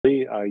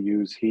I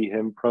use he,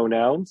 him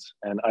pronouns,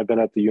 and I've been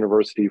at the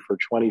university for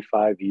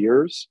 25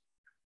 years.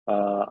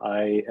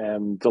 I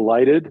am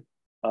delighted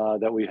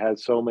that we had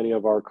so many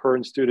of our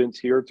current students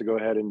here to go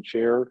ahead and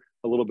share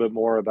a little bit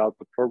more about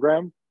the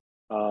program.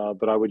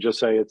 But I would just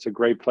say it's a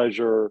great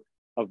pleasure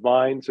of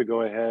mine to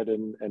go ahead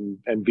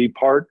and be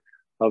part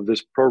of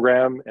this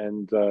program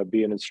and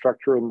be an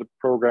instructor in the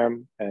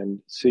program and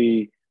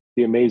see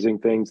the amazing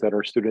things that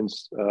our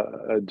students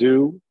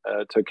do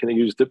to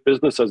use the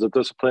business as a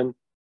discipline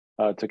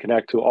to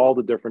connect to all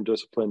the different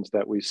disciplines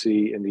that we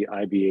see in the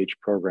IBH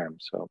program.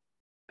 So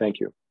thank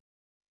you.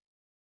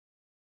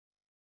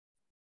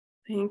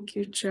 Thank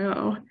you,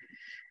 Joe.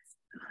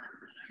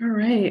 All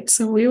right,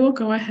 so we will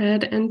go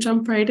ahead and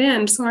jump right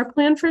in. So our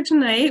plan for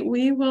tonight,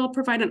 we will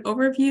provide an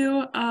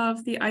overview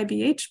of the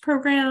IBH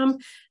program,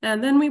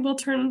 and then we will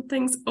turn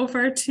things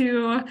over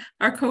to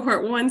our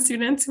cohort 1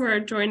 students who are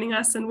joining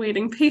us and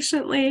waiting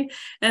patiently,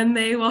 and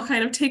they will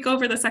kind of take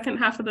over the second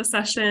half of the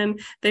session.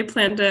 They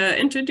plan to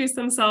introduce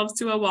themselves,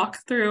 do a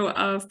walkthrough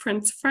of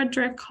Prince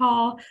Frederick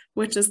Hall,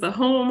 which is the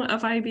home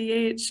of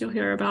IBH, you'll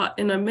hear about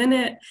in a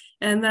minute,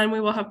 and then we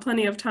will have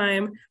plenty of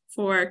time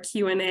for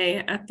Q&A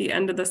at the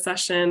end of the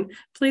session.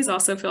 Please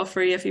also feel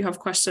free, if you have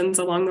questions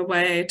along the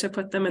way, to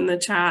put them in the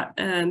chat,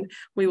 and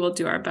we will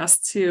do our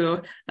best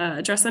to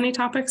address any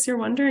topics you're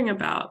wondering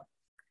about.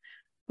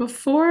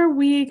 Before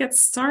we get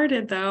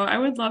started, though, I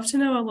would love to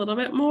know a little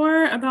bit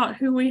more about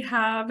who we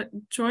have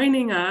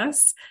joining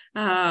us.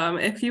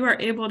 If you are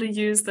able to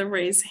use the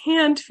raise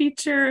hand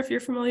feature, if you're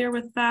familiar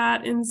with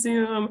that in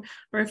Zoom,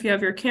 or if you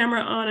have your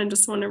camera on and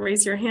just want to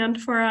raise your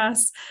hand for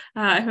us,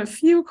 I have a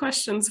few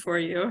questions for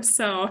you.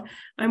 So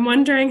I'm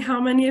wondering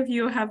how many of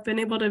you have been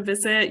able to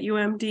visit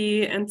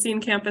UMD and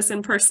seen campus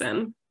in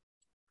person?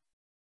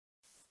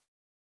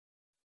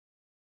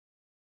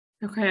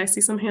 Okay, I see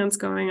some hands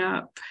going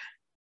up.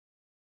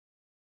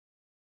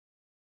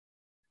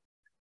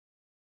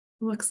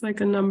 Looks like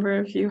a number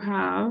of you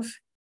have.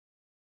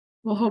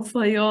 Well,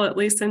 hopefully you'll at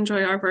least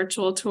enjoy our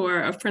virtual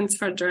tour of Prince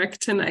Frederick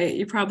tonight.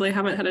 You probably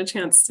haven't had a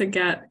chance to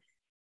get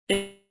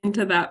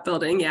into that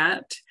building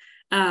yet.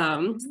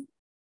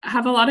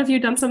 Have a lot of you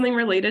done something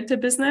related to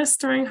business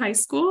during high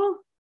school?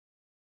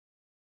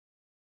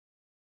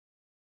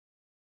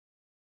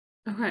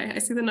 Okay, I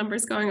see the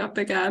numbers going up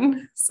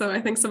again. So I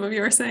think some of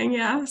you are saying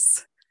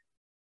yes.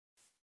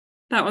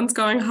 That one's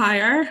going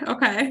higher.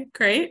 Okay,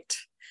 great.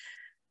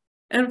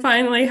 And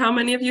finally, how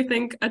many of you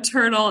think a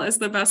turtle is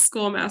the best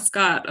school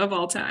mascot of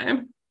all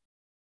time?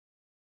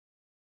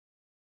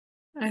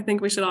 I think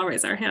we should all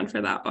raise our hand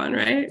for that one,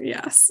 right?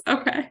 Yes.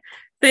 Okay.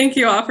 Thank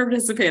you all for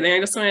participating. I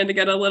just wanted to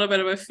get a little bit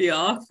of a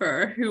feel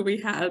for who we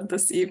had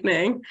this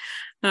evening.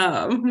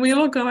 We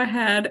will go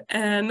ahead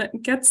and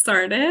get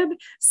started.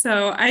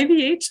 So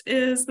IBH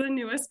is the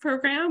newest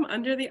program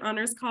under the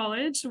Honors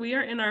College. We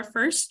are in our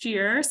first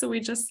year, so we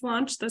just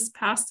launched this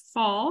past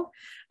fall.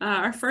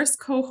 Our first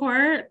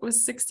cohort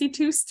was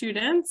 62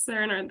 students.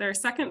 They're in their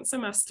second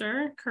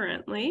semester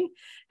currently.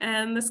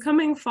 And this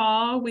coming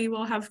fall, we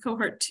will have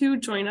cohort 2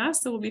 join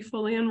us. So we'll be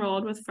fully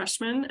enrolled with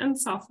freshmen and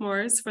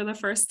sophomores for the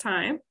first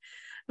time.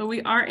 But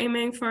we are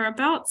aiming for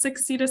about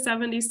 60 to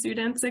 70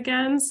 students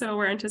again. So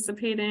we're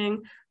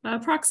anticipating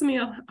approximately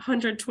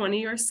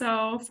 120 or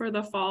so for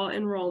the fall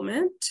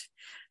enrollment.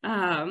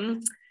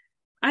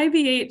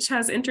 IBH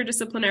has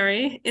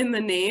interdisciplinary in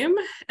the name,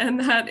 and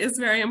that is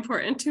very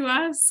important to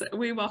us.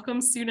 We welcome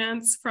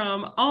students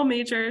from all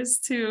majors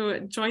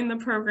to join the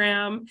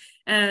program,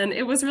 and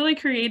it was really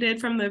created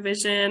from the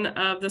vision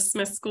of the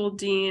Smith School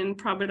Dean,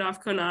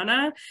 Prabodh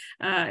Konana.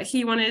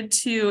 He wanted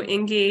to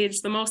engage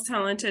the most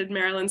talented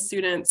Maryland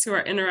students who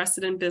are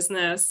interested in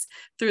business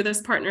through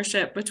this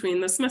partnership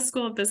between the Smith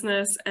School of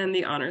Business and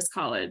the Honors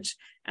College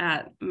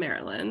at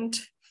Maryland.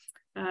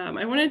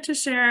 I wanted to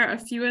share a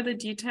few of the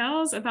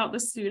details about the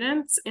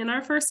students in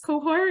our first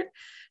cohort.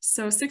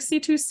 So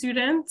 62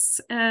 students,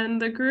 and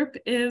the group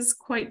is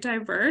quite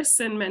diverse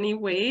in many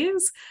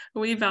ways.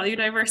 We value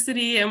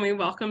diversity and we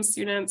welcome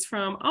students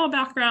from all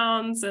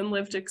backgrounds and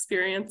lived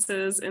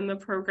experiences in the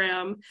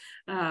program.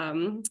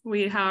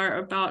 We are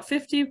about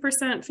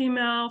 50%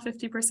 female,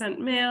 50%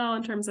 male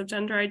in terms of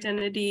gender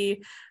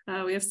identity.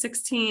 We have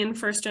 16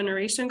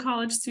 first-generation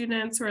college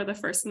students who are the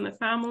first in the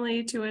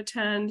family to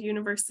attend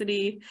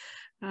university.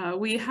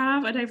 We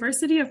have a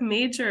diversity of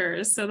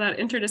majors, so that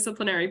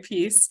interdisciplinary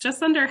piece.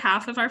 Just under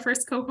half of our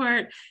first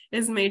cohort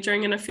is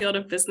majoring in a field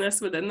of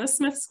business within the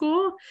Smith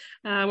School,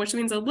 which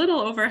means a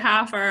little over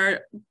half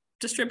are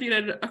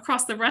distributed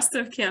across the rest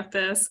of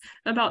campus.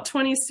 About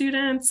 20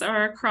 students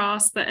are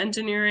across the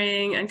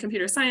engineering and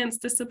computer science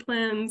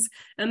disciplines,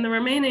 and the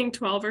remaining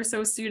 12 or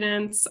so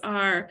students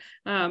are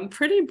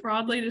pretty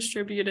broadly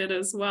distributed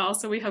as well.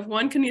 So we have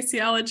one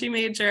kinesiology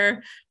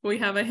major, we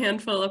have a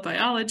handful of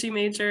biology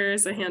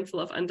majors, a handful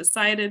of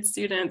undecided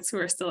students who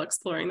are still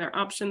exploring their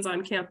options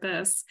on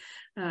campus.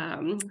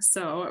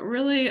 So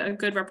really a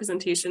good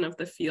representation of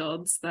the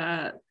fields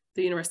that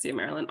the University of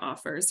Maryland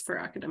offers for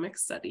academic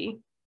study.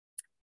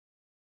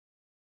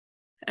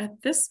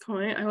 At this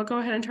point, I will go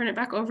ahead and turn it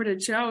back over to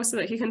Joe so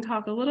that he can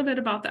talk a little bit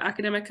about the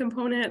academic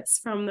components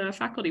from the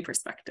faculty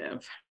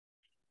perspective.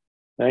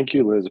 Thank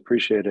you, Liz.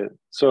 Appreciate it.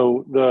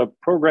 So the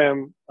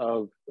program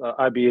of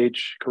IBH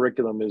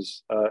curriculum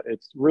is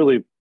it's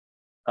really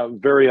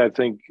very, I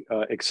think,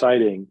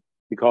 exciting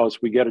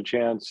because we get a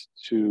chance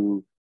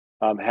to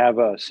have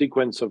a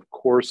sequence of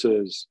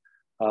courses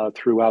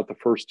throughout the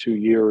first 2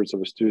 years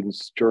of a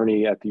student's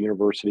journey at the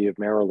University of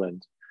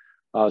Maryland.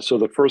 So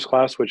the first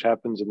class, which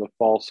happens in the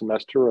fall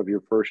semester of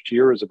your first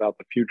year, is about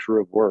the future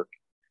of work.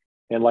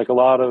 And like a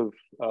lot of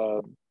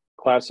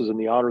classes in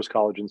the Honors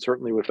College, and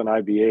certainly within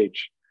IBH,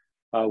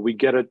 we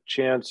get a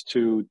chance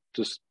to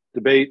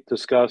debate,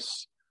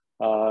 discuss,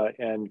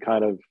 and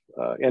kind of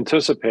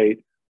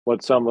anticipate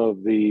what some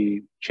of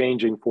the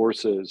changing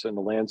forces in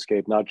the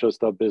landscape, not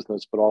just of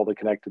business, but all the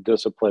connected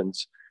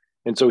disciplines.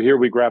 And so here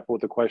we grapple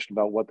with the question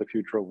about what the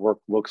future of work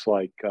looks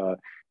like.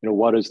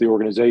 What is the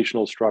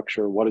organizational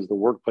structure? What is the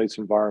workplace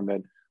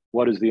environment?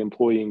 What is the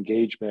employee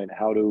engagement?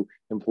 How do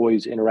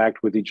employees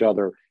interact with each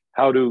other?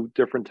 How do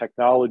different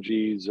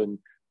technologies and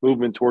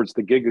movement towards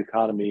the gig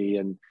economy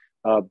and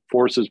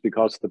forces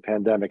because of the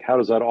pandemic, how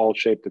does that all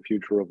shape the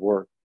future of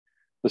work?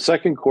 The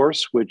second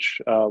course, which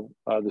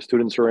the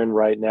students are in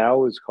right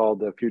now, is called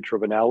the Future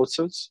of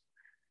Analysis,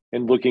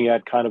 and looking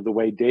at kind of the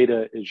way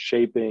data is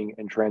shaping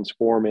and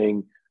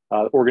transforming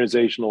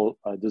organizational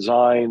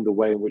design, the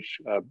way in which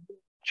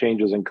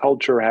changes in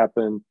culture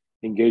happen,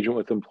 engagement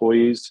with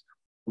employees.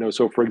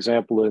 So for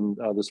example, in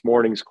this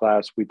morning's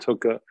class, we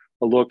took a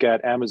look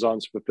at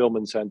Amazon's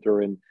fulfillment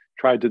center and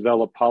tried to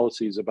develop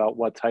policies about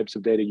what types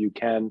of data you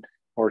can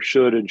or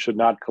should and should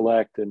not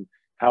collect, and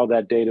how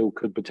that data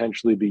could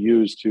potentially be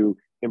used to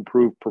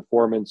improve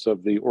performance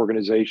of the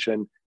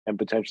organization and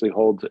potentially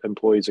hold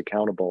employees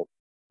accountable.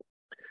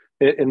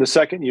 In the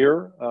second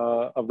year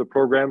of the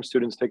program,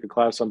 students take a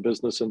class on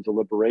business and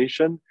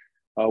deliberation,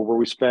 where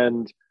we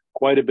spend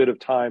quite a bit of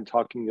time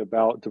talking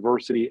about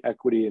diversity,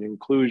 equity, and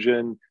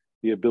inclusion,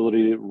 the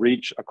ability to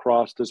reach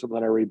across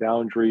disciplinary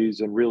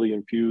boundaries and really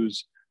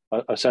infuse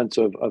a sense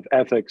of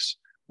ethics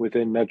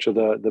within much of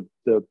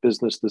the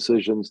business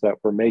decisions that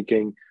we're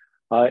making.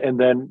 And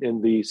then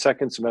in the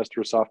second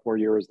semester, sophomore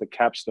year, is the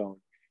capstone.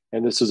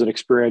 And this is an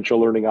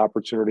experiential learning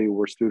opportunity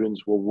where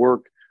students will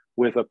work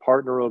with a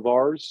partner of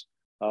ours.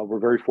 We're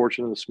very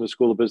fortunate in the Smith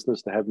School of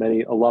Business to have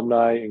many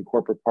alumni and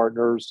corporate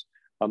partners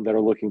that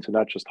are looking to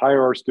not just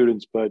hire our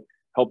students, but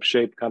help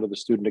shape kind of the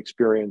student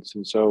experience.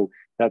 And so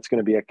that's going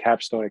to be a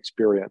capstone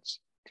experience.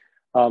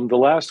 The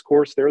last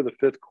course there, the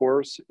fifth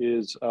course,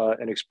 is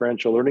an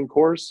experiential learning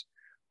course.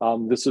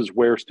 This is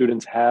where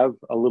students have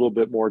a little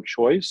bit more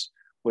choice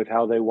with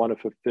how they want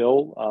to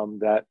fulfill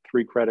that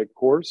 3-credit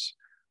course.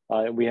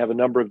 And we have a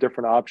number of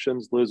different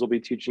options. Liz will be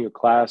teaching a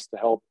class to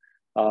help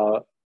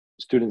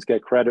students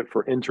get credit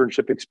for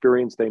internship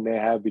experience they may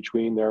have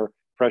between their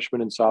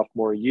freshman and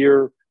sophomore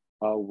year.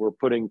 We're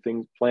putting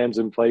plans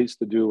in place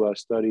to do a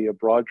study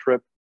abroad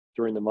trip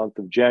during the month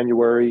of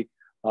January.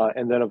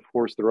 And then, of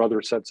course, there are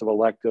other sets of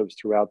electives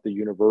throughout the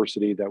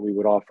university that we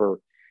would offer.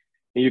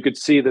 And you could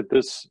see that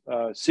this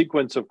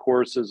sequence of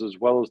courses, as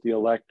well as the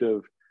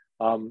elective,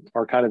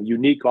 are kind of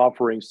unique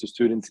offerings to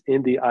students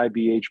in the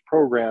IBH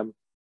program.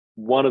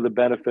 One of the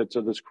benefits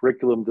of this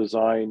curriculum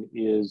design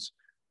is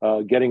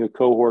getting a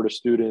cohort of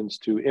students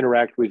to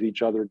interact with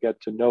each other,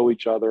 get to know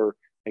each other,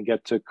 and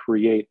get to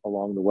create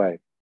along the way.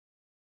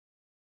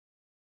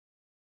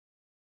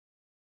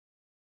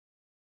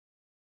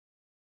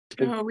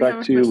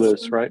 Back to you,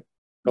 Liz, right?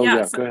 Oh,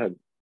 yeah, go ahead.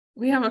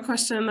 We have a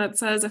question that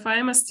says, if I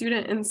am a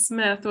student in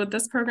Smith, would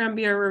this program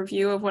be a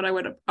review of what I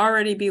would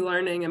already be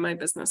learning in my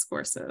business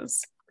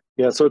courses?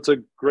 Yeah, so it's a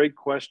great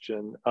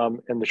question.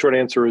 And the short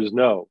answer is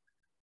no.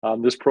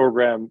 This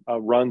program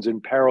runs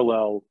in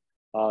parallel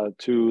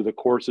to the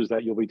courses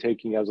that you'll be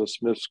taking as a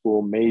Smith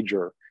School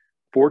major.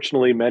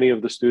 Fortunately, many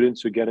of the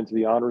students who get into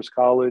the Honors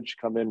College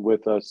come in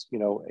with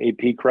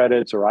AP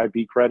credits or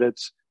IB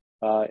credits.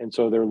 And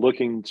so they're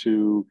looking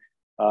to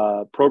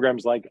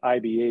programs like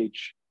IBH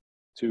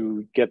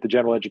to get the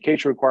general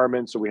education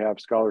requirements. So we have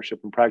scholarship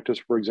and practice,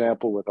 for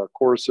example, with our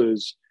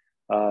courses.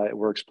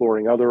 We're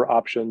exploring other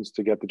options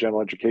to get the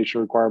general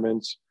education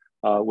requirements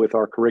with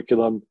our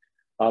curriculum.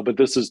 But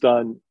this is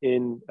done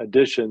in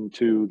addition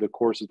to the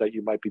courses that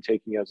you might be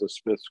taking as a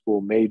Smith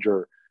School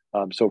major.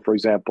 So for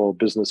example,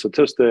 business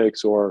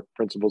statistics or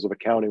principles of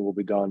accounting will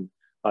be done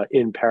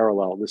in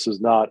parallel. This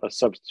is not a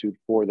substitute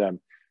for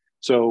them.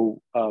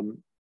 So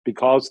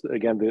because,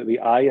 again, the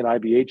I in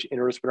IBH,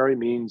 interdisciplinary,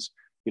 means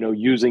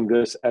using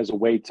this as a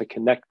way to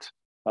connect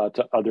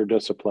to other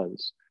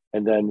disciplines.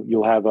 And then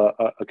you'll have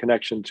a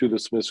connection to the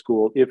Smith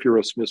School if you're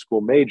a Smith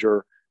School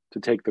major to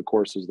take the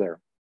courses there.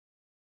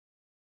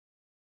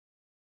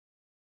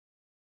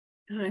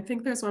 And I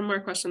think there's one more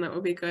question that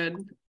would be good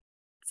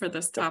for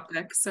this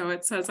topic. So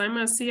it says, I'm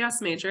a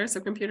CS major, so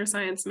computer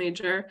science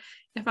major.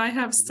 If I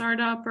have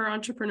startup or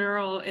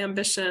entrepreneurial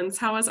ambitions,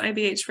 how is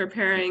IBH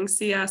preparing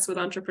CS with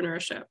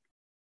entrepreneurship?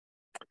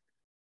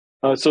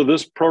 So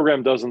this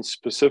program doesn't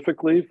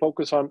specifically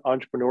focus on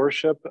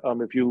entrepreneurship.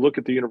 If you look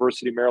at the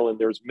University of Maryland,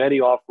 there's many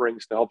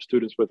offerings to help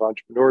students with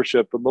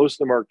entrepreneurship, but most of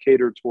them are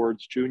catered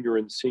towards junior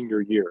and senior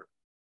year.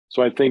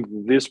 So I think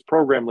this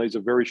program lays a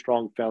very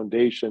strong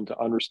foundation to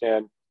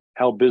understand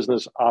how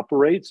business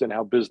operates and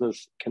how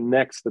business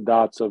connects the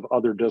dots of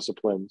other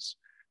disciplines.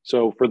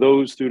 So for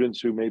those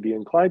students who may be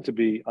inclined to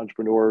be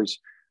entrepreneurs,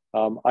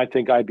 I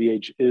think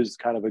IBH is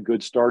kind of a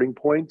good starting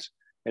point,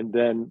 and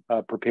then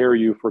prepare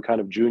you for kind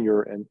of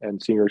junior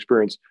and senior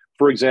experience.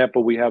 For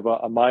example, we have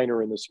a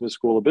minor in the Smith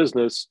School of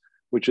Business,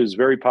 which is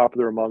very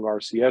popular among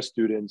our CS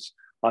students,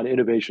 on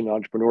innovation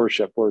and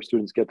entrepreneurship, where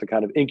students get to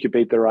kind of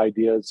incubate their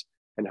ideas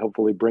and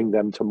hopefully bring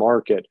them to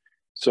market.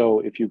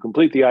 So if you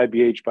complete the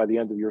IBH by the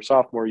end of your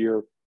sophomore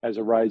year as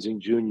a rising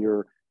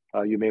junior,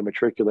 you may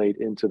matriculate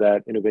into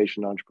that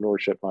innovation and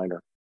entrepreneurship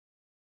minor.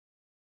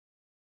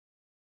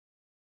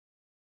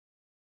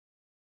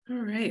 All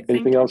right.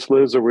 Anything else,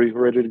 Liz? Are we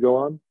ready to go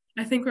on?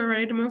 I think we're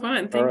ready to move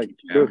on. Thank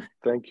you. Good.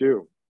 Thank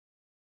you.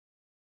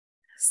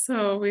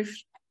 So we've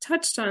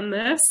touched on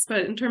this,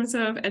 but in terms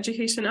of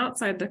education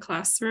outside the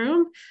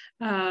classroom,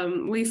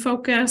 we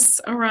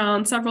focus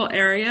around several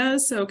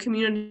areas. So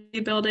community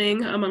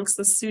building amongst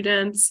the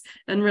students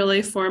and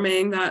really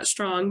forming that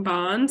strong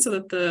bond so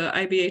that the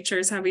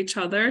IBHers have each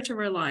other to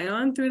rely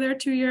on through their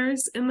 2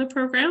 years in the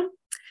program.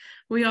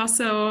 We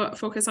also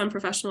focus on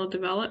professional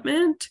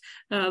development.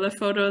 The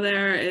photo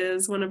there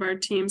is one of our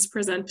teams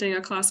presenting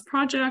a class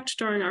project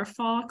during our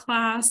fall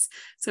class.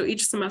 So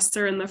each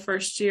semester in the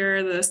first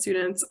year, the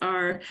students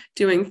are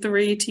doing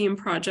 3 team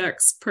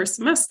projects per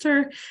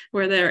semester,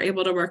 where they're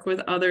able to work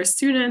with other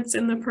students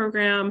in the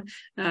program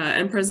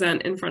and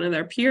present in front of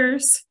their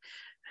peers.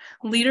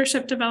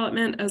 Leadership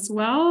development as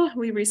well.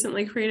 We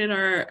recently created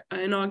our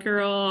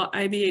inaugural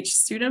IBH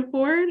student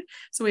board.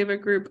 So we have a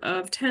group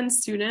of 10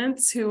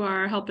 students who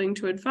are helping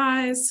to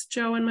advise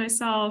Joe and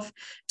myself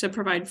to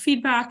provide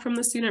feedback from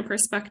the student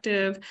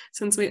perspective.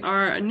 Since we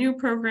are a new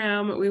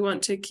program, we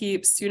want to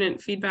keep student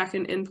feedback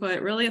and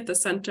input really at the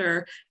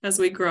center as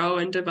we grow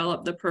and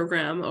develop the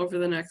program over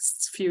the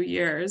next few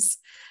years.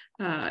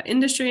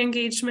 Industry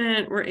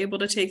engagement, we're able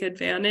to take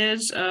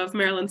advantage of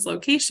Maryland's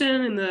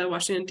location in the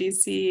Washington,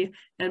 D.C.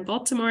 and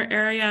Baltimore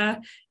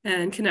area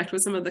and connect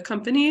with some of the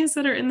companies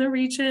that are in the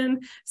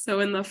region. So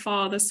in the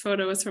fall, this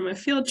photo is from a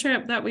field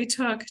trip that we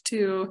took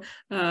to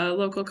a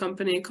local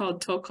company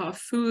called Tolkoff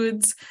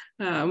Foods.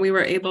 We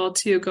were able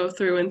to go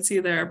through and see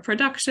their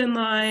production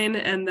line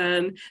and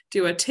then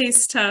do a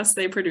taste test.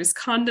 They produce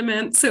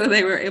condiments, so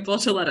they were able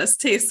to let us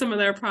taste some of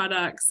their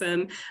products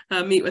and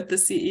meet with the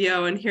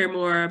CEO and hear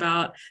more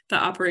about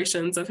the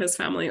operations of his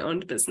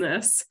family-owned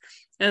business.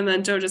 And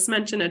then Joe just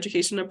mentioned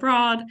education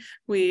abroad.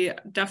 We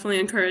definitely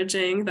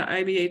encouraging the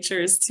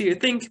IBHers to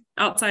think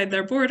outside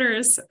their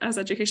borders, as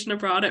education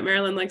abroad at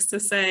Maryland likes to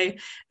say,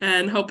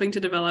 and hoping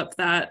to develop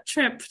that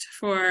trip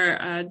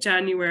for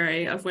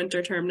January of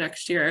winter term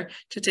next year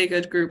to take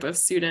a group of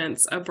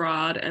students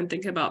abroad and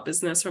think about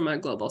business from a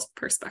global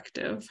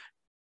perspective.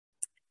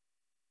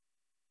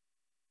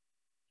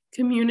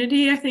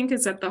 Community, I think,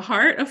 is at the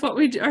heart of what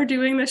we are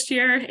doing this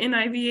year in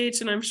IBH,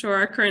 and I'm sure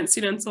our current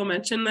students will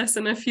mention this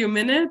in a few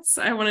minutes.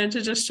 I wanted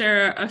to just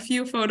share a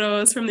few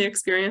photos from the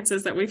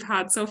experiences that we've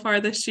had so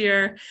far this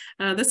year.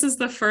 This is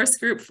the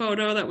first group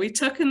photo that we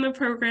took in the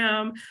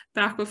program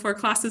back before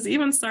classes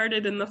even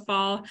started in the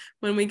fall,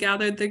 when we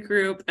gathered the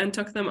group and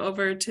took them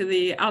over to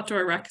the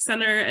outdoor rec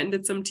center and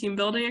did some team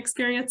building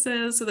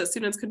experiences so that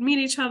students could meet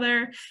each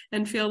other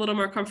and feel a little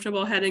more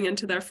comfortable heading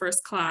into their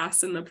first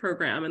class in the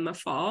program in the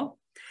fall.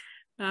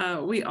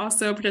 We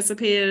also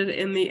participated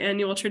in the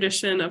annual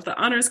tradition of the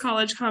Honors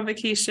College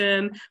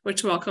Convocation,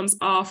 which welcomes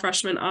all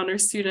freshman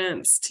honors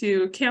students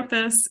to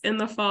campus in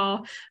the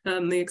fall.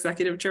 The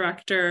executive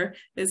director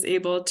is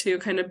able to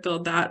kind of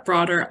build that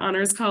broader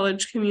Honors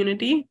College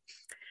community.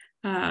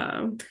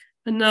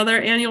 Another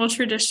annual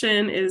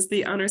tradition is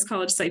the Honors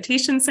College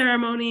Citation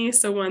Ceremony.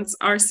 So once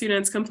our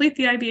students complete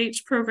the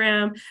IBH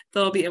program,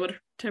 they'll be able to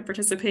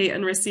participate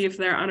and receive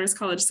their Honors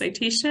College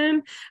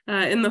citation.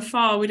 In the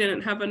fall, we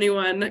didn't have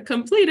anyone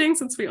completing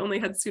since we only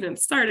had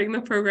students starting the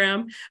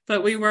program,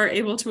 but we were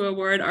able to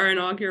award our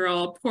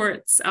inaugural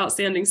Ports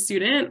Outstanding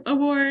Student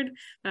Award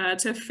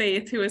to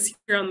Faith, who is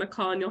here on the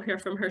call, and you'll hear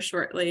from her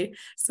shortly.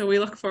 So we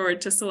look forward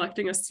to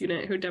selecting a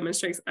student who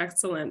demonstrates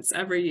excellence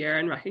every year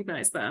and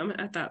recognize them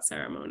at that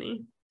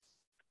ceremony.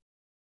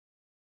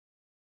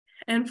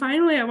 And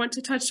finally, I want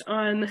to touch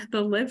on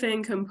the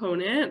living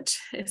component.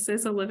 This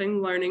is a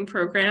living learning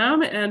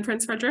program, and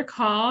Prince Frederick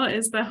Hall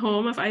is the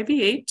home of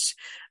IBH.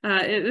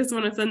 It is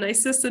one of the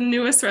nicest and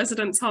newest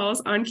residence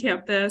halls on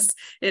campus.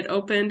 It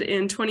opened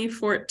in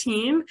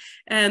 2014,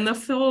 and the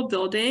full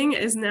building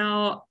is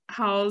now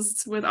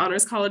housed with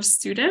Honors College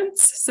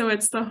students. So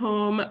it's the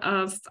home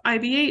of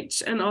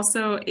IBH and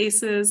also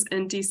ACES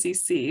and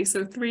DCC.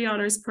 So 3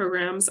 honors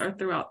programs are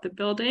throughout the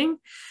building.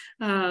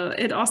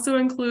 It also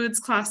includes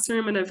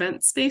classroom and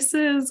event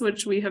spaces,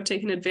 which we have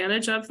taken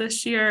advantage of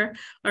this year.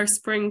 Our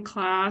spring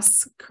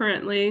class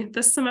currently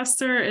this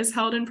semester is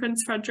held in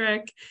Prince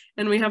Frederick,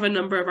 and we have a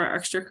number of our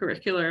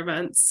extracurricular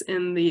events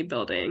in the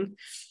building.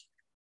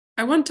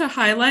 I want to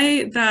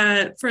highlight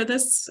that for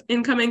this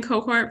incoming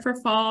cohort for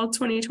fall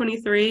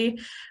 2023,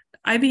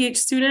 IBH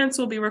students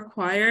will be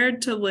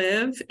required to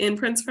live in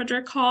Prince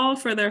Frederick Hall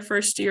for their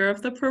first year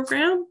of the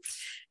program.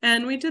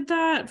 And we did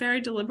that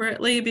very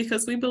deliberately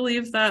because we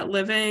believe that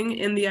living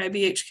in the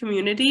IBH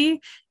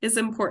community is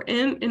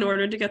important in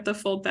order to get the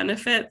full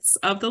benefits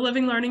of the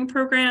Living Learning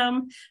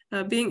program.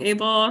 Being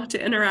able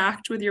to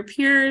interact with your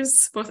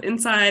peers, both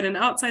inside and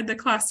outside the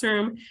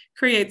classroom,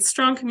 creates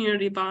strong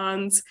community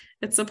bonds.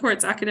 It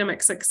supports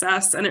academic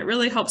success, and it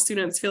really helps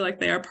students feel like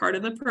they are part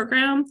of the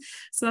program.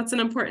 So that's an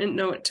important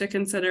note to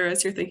consider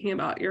as you're thinking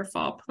about your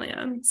fall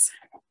plans.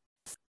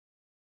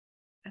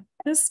 At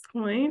this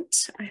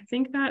point, I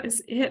think that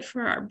is it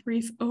for our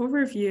brief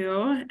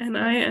overview, and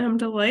I am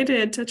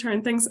delighted to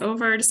turn things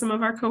over to some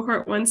of our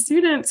Cohort 1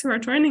 students who are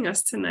joining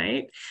us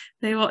tonight.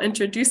 They will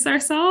introduce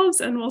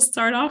ourselves, and we'll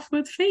start off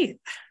with Faith.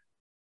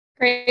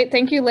 Great,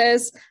 thank you,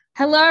 Liz.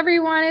 Hello,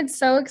 everyone. It's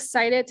so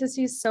excited to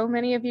see so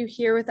many of you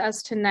here with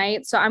us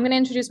tonight. So I'm going to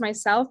introduce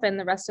myself, and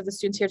the rest of the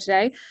students here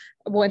today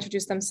will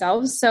introduce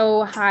themselves.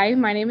 So hi,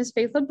 my name is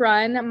Faith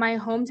LeBrun. My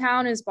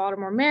hometown is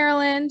Baltimore,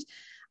 Maryland.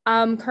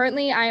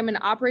 Currently, I am an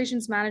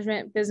operations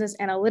management business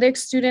analytics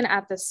student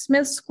at the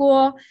Smith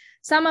School.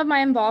 Some of my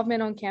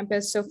involvement on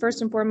campus. So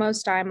first and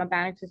foremost, I'm a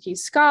Banneker Key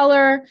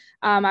Scholar.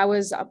 I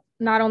was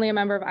not only a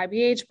member of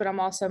IBH, but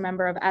I'm also a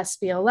member of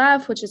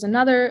SBLF, which is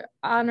another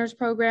honors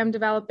program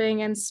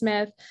developing in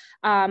Smith.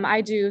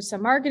 I do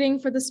some marketing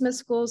for the Smith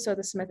School, so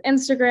the Smith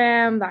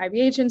Instagram, the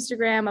IBH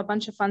Instagram, a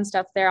bunch of fun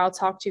stuff there. I'll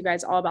talk to you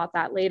guys all about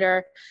that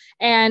later.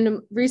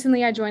 And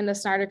recently I joined the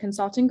Snyder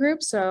Consulting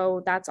Group,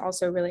 so that's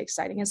also really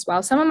exciting as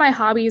well. Some of my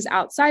hobbies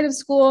outside of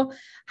school,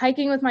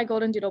 hiking with my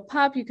golden doodle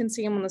pup. You can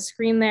see him on the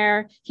screen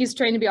there. He's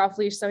trained to be off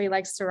leash, so he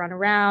likes to run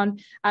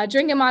around.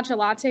 Drinking matcha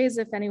lattes.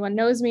 If anyone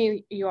knows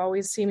me, you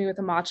always see me with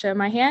a matcha in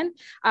my hand.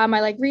 I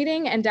like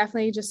reading and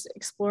definitely just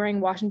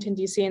exploring Washington,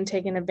 D.C. and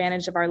taking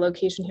advantage of our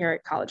location here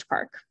at College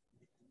Park.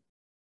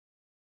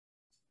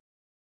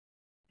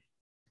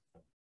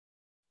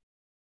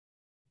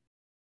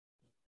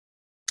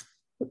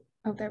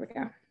 Oh, there we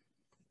go.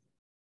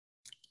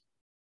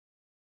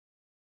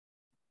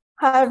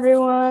 Hi,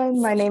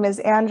 everyone. My name is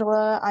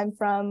Angela. I'm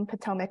from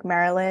Potomac,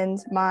 Maryland.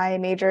 My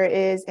major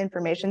is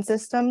information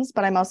systems,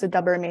 but I'm also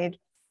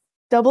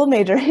double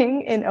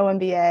majoring in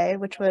OMBA,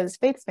 which was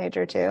Faith's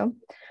major too.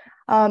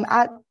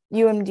 At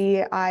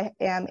UMD, I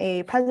am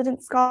a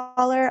president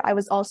scholar. I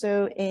was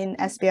also in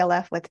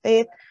SBLF with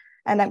Faith,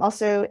 and I'm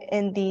also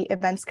in the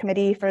events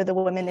committee for the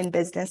Women in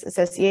Business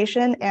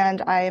Association,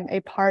 and I am a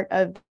part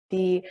of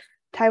the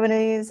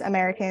Taiwanese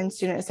American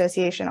Student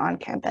Association on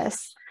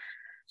campus.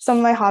 Some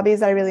of my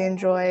hobbies I really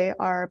enjoy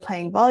are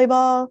playing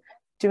volleyball,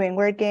 doing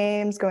word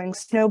games, going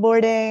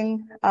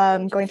snowboarding,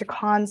 going to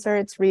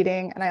concerts,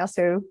 reading, and I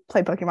also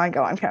play Pokemon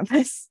Go on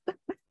campus.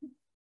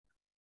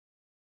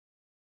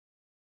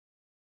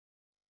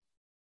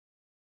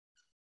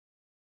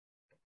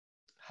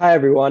 Hi,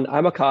 everyone.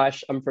 I'm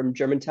Akash. I'm from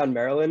Germantown,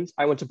 Maryland.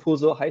 I went to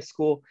Poolsville High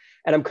School,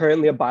 and I'm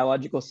currently a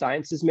biological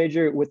sciences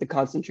major with a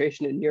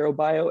concentration in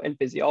neurobio and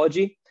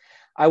physiology.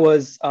 I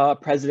was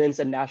President's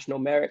and National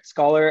Merit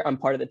Scholar. I'm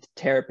part of the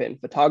Terrapin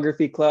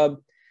Photography Club.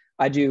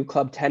 I do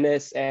club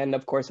tennis, and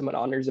of course, I'm an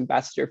honors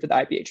ambassador for the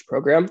IBH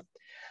program.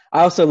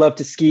 I also love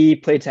to ski,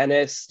 play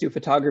tennis, do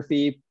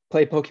photography,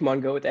 play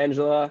Pokemon Go with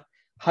Angela,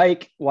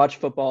 hike, watch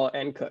football,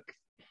 and cook.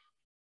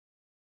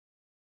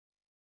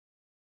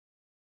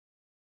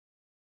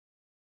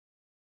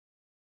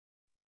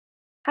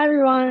 Hi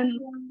everyone,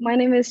 my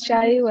name is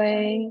Jai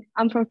Wang.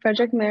 I'm from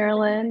Frederick,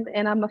 Maryland,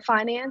 and I'm a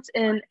finance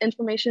and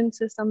information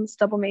systems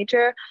double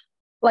major.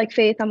 Like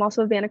Faith, I'm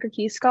also a Banneker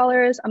Key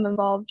Scholars. I'm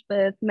involved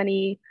with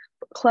many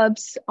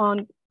clubs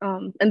in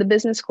the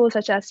business school,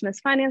 such as Smith's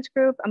Finance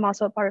Group. I'm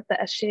also a part of the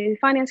SJ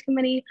Finance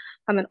Committee.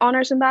 I'm an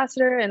honors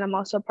ambassador, and I'm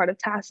also a part of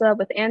TASA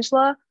with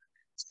Angela.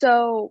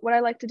 So what I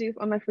like to do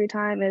on my free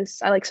time is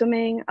I like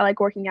swimming, I like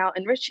working out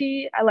in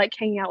Richie, I like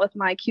hanging out with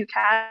my cute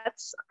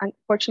cats.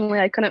 Unfortunately,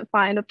 I couldn't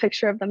find a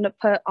picture of them to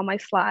put on my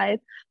slide.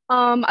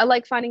 I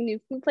like finding new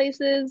food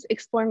places,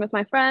 exploring with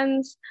my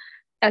friends.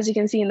 As you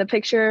can see in the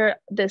picture,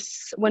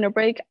 this winter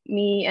break,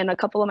 me and a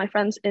couple of my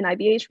friends in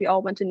IBH, we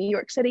all went to New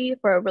York City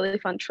for a really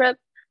fun trip.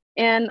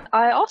 And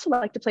I also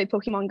like to play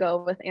Pokemon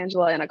Go with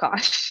Angela and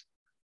Akash.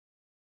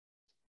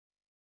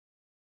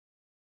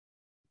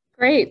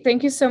 Great.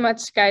 Thank you so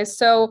much, guys.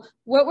 So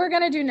what we're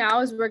going to do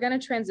now is we're going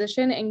to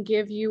transition and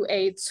give you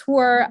a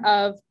tour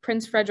of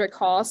Prince Frederick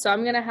Hall. So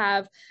I'm going to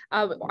have,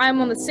 I'm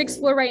on the 6th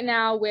floor right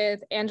now with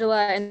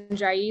Angela and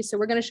Jai. So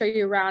we're going to show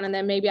you around. And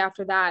then maybe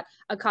after that,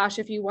 Akash,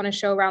 if you want to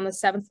show around the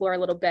 7th floor a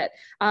little bit.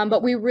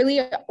 But we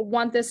really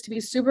want this to be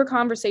super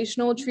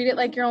conversational. Treat it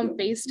like you're on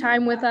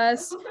FaceTime with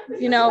us,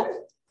 you know.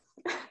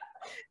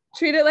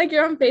 Treat it like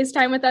you're on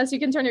FaceTime with us. You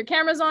can turn your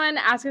cameras on,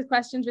 ask us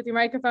questions with your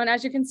microphone.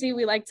 As you can see,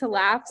 we like to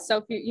laugh. So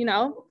if you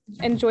know,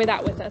 enjoy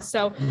that with us.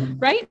 So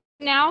right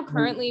now,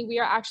 currently, we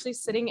are actually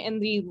sitting in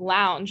the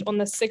lounge on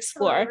the 6th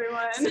floor.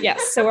 Hello,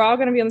 yes, so we're all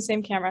going to be on the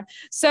same camera.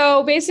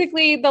 So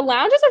basically, the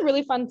lounge is a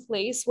really fun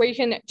place where you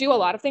can do a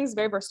lot of things,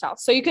 very versatile.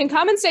 So you can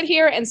come and sit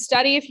here and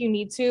study if you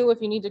need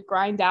to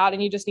grind out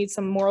and you just need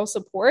some moral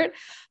support.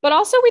 But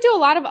also, we do a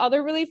lot of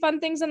other really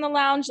fun things in the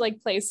lounge,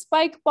 like play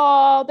spike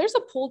ball. There's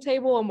a pool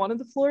table on one of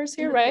the floors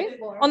here, right?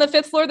 On the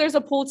 5th floor, there's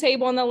a pool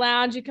table in the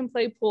lounge. You can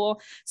play pool.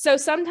 So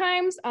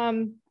sometimes,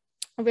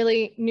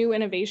 really new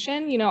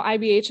innovation. You know,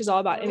 IBH is all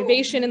about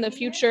innovation in the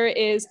future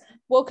is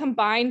we'll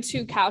combine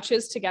 2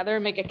 couches together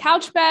and make a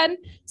couch bed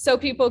so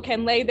people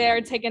can lay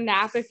there, take a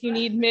nap if you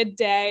need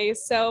midday.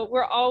 So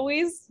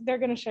they're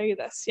going to show you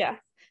this. Yeah.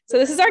 So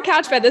this is our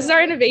couch bed. This is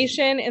our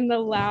innovation in the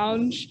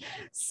lounge.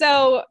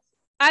 So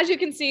as you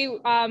can see,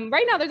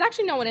 right now, there's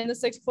actually no one in the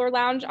 6th floor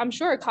lounge. I'm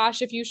sure,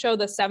 Akash, if you show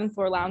the 7th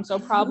floor lounge, there'll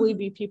probably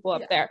be people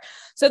up there.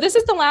 So this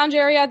is the lounge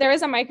area. There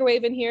is a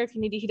microwave in here if you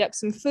need to heat up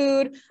some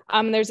food.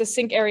 There's a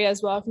sink area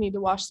as well if you need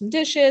to wash some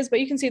dishes. But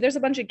you can see there's a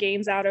bunch of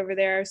games out over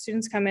there.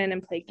 Students come in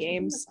and play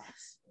games.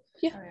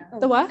 Yeah.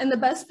 The what? And the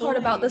best part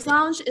about this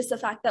lounge is the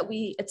fact that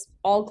it's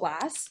all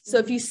glass. So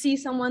if you see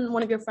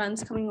one of your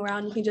friends coming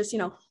around, you can just,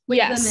 wave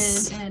them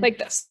in. And like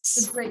this.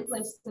 It's a great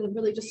place to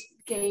really just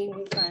gain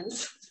new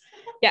friends.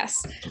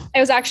 Yes, it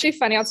was actually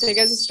funny. I'll tell you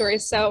guys a story.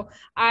 So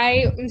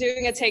I am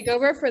doing a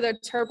takeover for the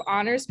Terp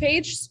Honors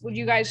page.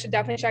 You guys should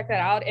definitely check that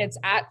out. It's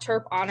at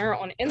Terp Honor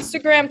on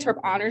Instagram, Terp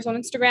Honors on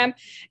Instagram.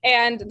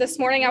 And this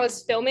morning I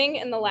was filming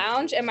in the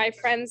lounge and my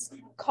friends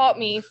caught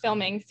me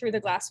filming through the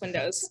glass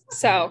windows.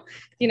 So,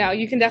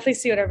 you can definitely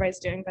see what everybody's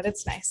doing, but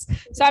it's nice.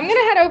 So I'm going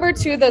to head over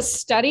to the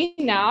study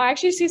now. I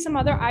actually see some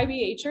other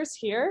IBHers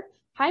here.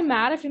 Hi,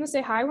 Matt, if you want to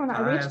say hi, we're on the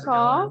IBH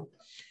call.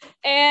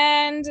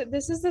 And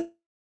this is the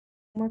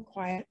more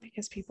quiet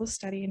because people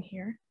study in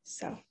here.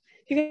 So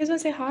you guys want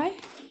to say hi?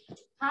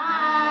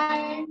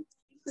 Hi.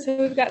 So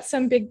we've got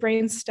some big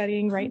brains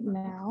studying right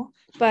now,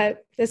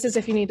 but this is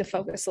if you need to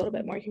focus a little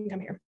bit more, you can come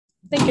here.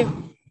 Thank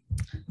you.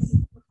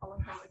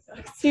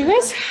 So you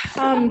guys,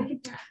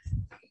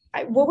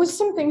 what was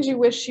some things you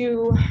wish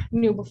you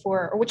knew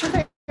before, or what's your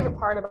favorite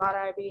part about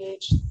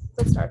IBH?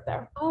 Let's start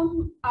there.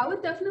 I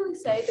would definitely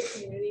say the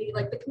community.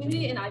 Like the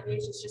community in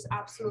IBH is just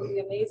absolutely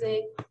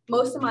amazing.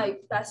 Most of my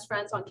best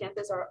friends on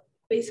campus are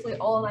basically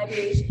all in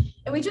IBH,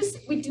 and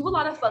we do a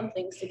lot of fun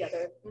things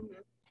together.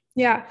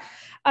 Yeah.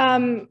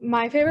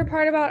 My favorite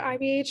part about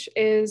IBH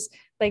is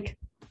like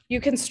you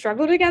can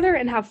struggle together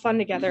and have fun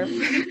together.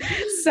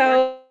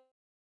 So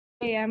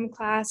AM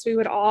class, we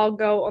would all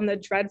go on the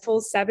dreadful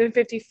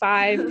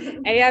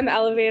 7:55 AM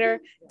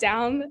elevator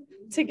down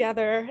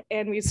together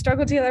and we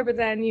struggled together, but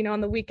then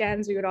on the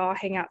weekends we would all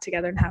hang out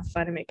together and have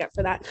fun and make up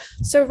for that.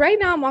 So right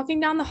now I'm walking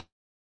down the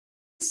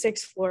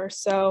 6th floor.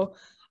 So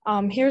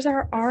here's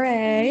our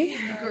RA.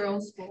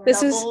 Girls floor.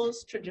 This doubles,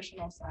 is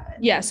traditional side.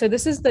 Yeah, so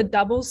this is the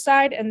doubles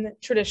side and the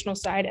traditional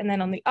side, and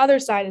then on the other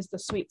side is the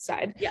suite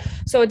side. Yeah.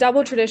 So a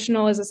double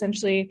traditional is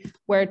essentially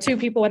where 2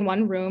 people in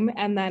one room,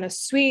 and then a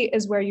suite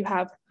is where you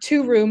have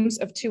 2 rooms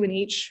of 2 in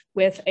each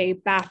with a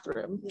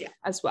bathroom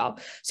as well.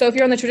 So if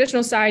you're on the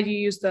traditional side, you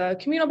use the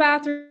communal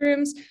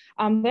bathrooms.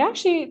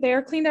 They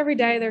are cleaned every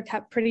day. They're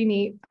kept pretty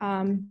neat.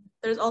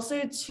 There's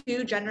also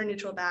 2 gender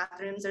neutral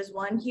bathrooms. There's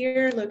one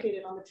here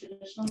located on the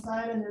traditional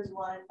side, and there's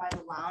one by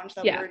the lounge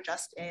that we were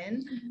just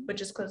in,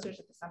 which is closer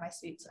to the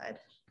semi-suite side.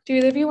 Do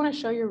either of you want to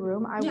show your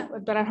room?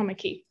 But I don't have my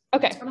key.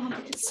 Okay,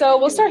 so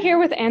we'll start here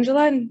with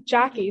Angela and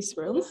Jackie's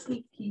room.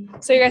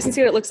 So you guys can see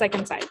what it looks like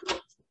inside.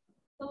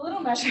 A little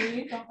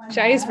messy.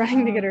 Jackie's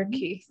running to get her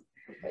key.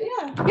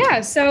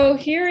 Yeah, so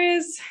here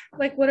is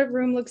like what a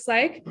room looks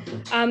like.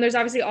 There's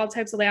obviously all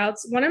types of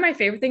layouts. One of my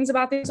favorite things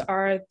about these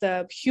are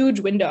the huge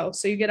window.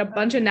 So you get a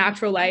bunch of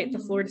natural light, the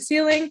floor to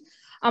ceiling.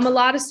 A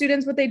lot of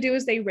students, what they do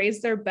is they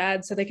raise their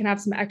bed so they can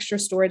have some extra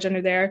storage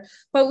under there.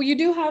 But you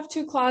do have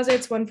 2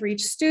 closets, one for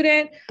each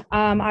student.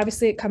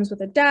 Obviously it comes with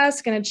a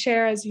desk and a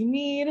chair as you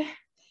need.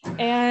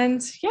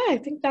 And yeah, I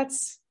think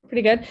that's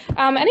pretty good.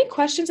 Any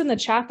questions in the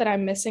chat that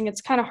I'm missing?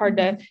 It's kind of hard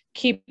to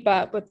keep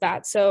up with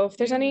that. So if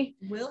there's any,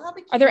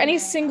 are there any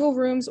single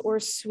rooms or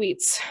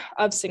suites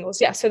of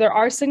singles? Yeah, so there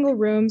are single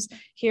rooms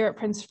here at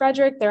Prince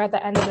Frederick. They're at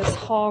the end of this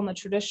hall on the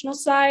traditional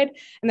side,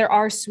 and there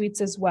are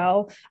suites as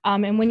well.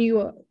 And when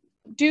you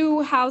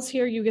do house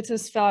here, you get to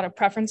fill out a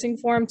preferencing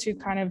form to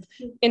kind of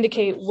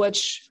indicate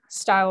which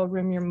style of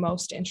room you're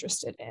most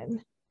interested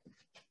in.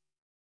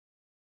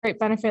 great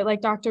benefit,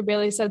 like Dr.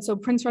 Bailey said. So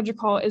Prince Frederick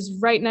Hall is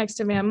right next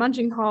to Van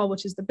Munching Hall,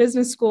 which is the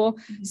business school.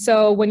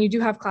 So when you do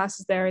have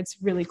classes there, it's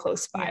really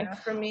close by. Yeah,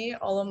 for me,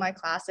 all of my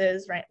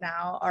classes right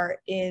now are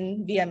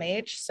in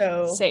VMH.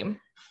 So Same.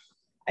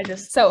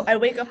 I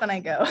wake up and I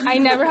go. I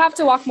never have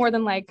to walk more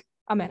than like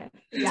a minute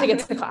to get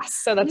to the class.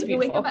 So that's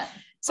beautiful.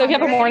 So if you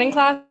have a morning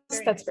class,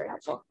 that's very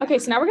helpful. Okay,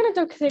 so now we're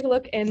gonna take a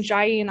look in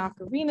Jai and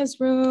Akarina's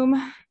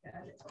room.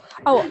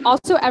 Oh,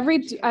 also every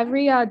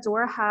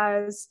door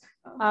has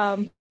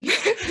whiteboard,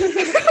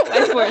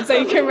 so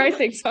you can write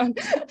things on.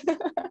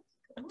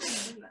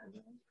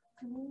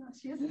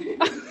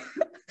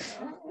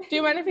 Do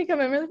you mind if you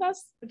come in really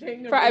fast for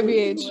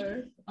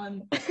IBH?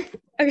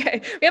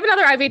 Okay, we have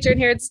another IBHer in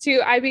here. It's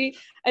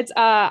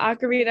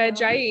Akarina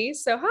Jai.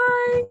 So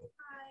hi.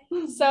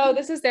 So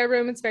this is their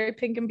room. It's very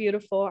pink and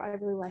beautiful. I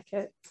really like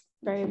it.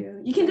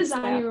 You can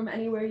design your room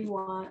anywhere you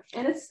want,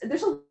 and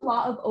there's a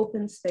lot of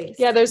open space.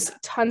 Yeah, there's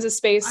tons of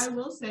space. I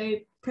will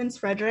say Prince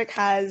Frederick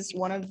has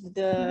one of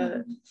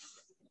the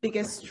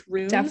biggest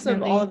rooms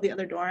of all of the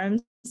other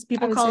dorms.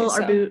 People call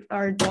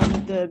our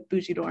dorm the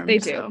bougie dorm. They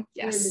do.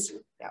 Yes.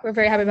 Yeah. We're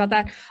very happy about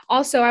that.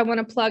 Also, I want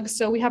to plug,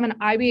 so we have an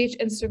IBH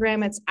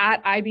Instagram. It's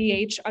at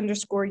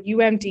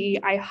IBH_UMD.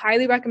 I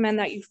highly recommend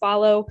that you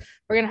follow.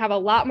 We're going to have a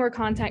lot more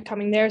content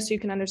coming there so you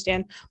can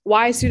understand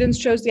why students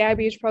chose the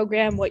IBH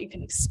program, what you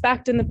can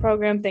expect in the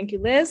program. Thank you,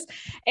 Liz.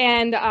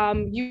 And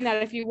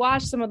if you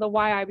watch some of the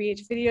Why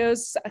IBH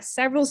videos,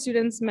 several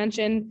students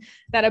mentioned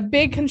that a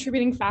big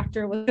contributing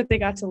factor was that they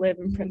got to live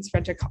in Prince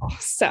Frederick Hall.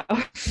 So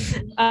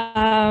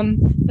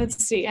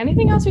let's see,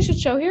 anything else we should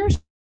show here?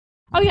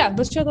 Oh yeah,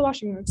 let's show the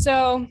washing room.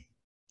 So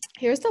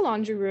here's the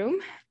laundry room,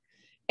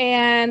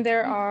 and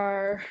there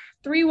are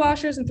 3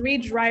 washers and 3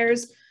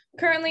 dryers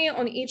currently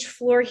on each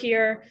floor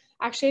here.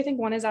 Actually, I think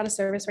one is out of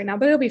service right now,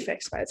 but it'll be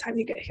fixed by the time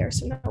you get here,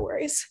 so no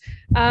worries.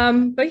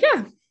 But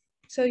yeah,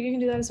 so you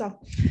can do that as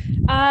well.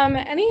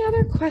 Any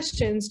other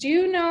questions? Do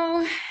you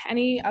know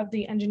any of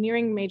the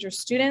engineering major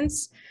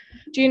students?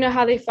 Do you know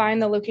how they find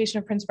the location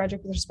of Prince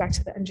Frederick with respect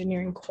to the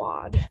engineering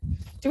quad?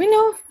 Do we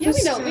know? Yeah,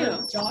 we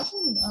know. Josh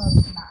and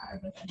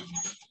Matt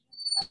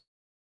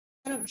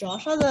are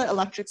Josh has an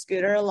electric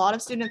scooter. A lot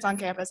of students on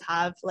campus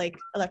have like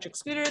electric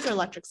scooters or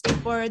electric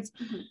skateboards,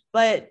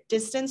 but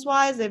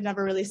distance-wise, they've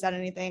never really said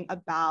anything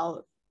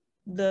about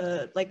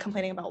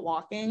complaining about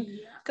walking.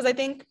 Because I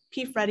think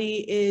P.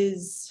 Freddy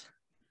is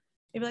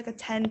maybe like a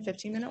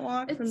 10-15 minute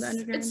walk from the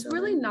engineering It's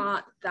building. really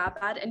not that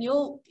bad, and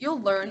you'll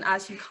learn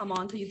as you come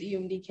onto the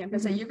UMD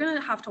campus that you're gonna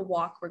have to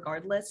walk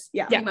regardless,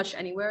 pretty much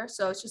anywhere.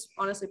 So it's just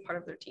honestly part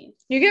of their team.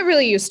 You get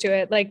really used to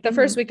it. Like the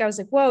first week I was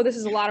like, whoa, this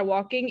is a lot of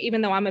walking,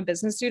 even though I'm a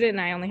business student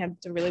and I only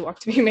had to really walk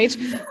to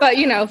BMH, but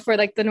for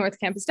like the North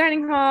Campus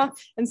Dining Hall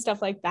and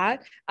stuff like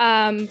that.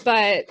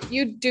 But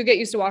you do get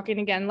used to walking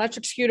again.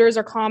 Electric scooters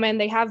are common.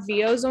 They have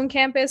VOs on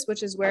campus,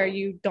 which is where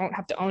you don't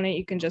have to own it.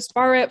 You can just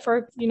borrow it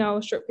for,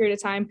 a short period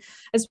of time,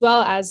 as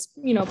well as,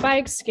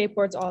 bikes,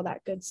 skateboards, all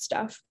that good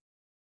stuff.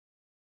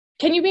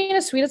 Can you be in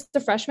a suite as a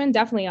freshman?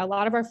 Definitely. A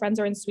lot of our friends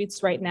are in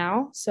suites right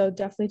now. So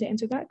definitely to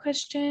answer that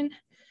question.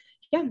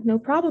 Yeah, no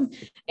problem.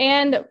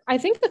 And I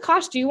think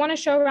Akash, do you want to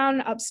show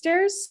around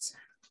upstairs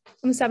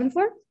on the 7th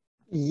floor?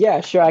 Yeah,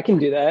 sure. I can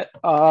do that.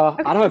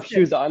 Okay, I don't have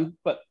shoes on,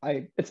 but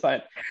it's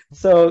fine.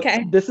 So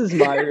This is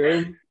my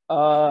room.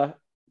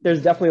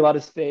 There's definitely a lot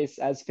of space,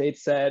 as Faith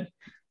said.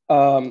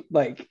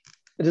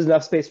 There's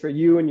enough space for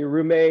you and your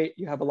roommate.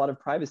 You have a lot of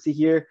privacy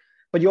here,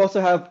 but you also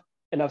have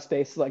enough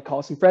space to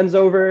call some friends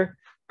over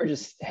or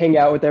just hang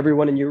out with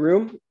everyone in your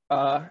room.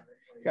 I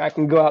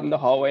can go out in the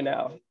hallway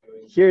now.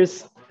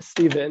 Here's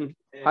Steven.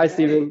 Hi,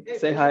 Steven.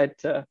 Say hi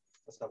to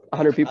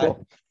 100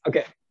 people.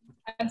 Okay.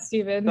 Hi,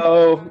 Steven.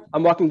 So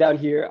I'm walking down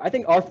here. I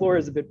think our floor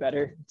is a bit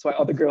better. That's why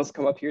all the girls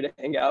come up here to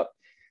hang out.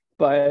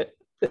 But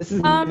this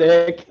is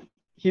Nick.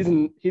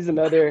 He's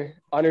another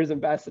honors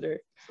ambassador.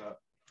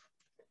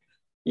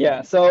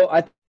 Yeah, so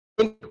I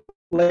think,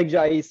 like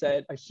Jai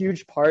said, a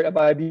huge part of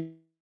IB.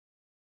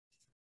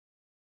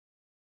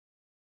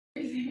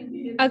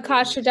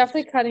 Akash, you're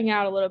definitely cutting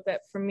out a little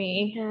bit for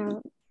me. Yeah.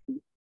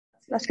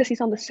 That's because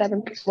he's on the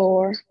 7th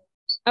floor.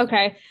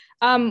 Okay.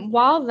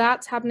 While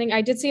that's happening,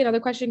 I did see another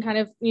question, kind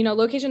of,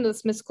 location of the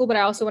Smith School, but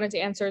I also wanted to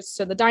answer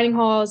so the dining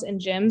halls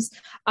and gyms.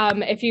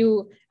 If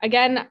you,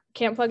 again,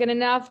 can't plug in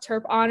enough,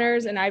 Terp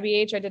Honors and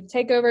IBH, I did a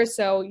takeover,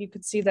 so you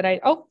could see that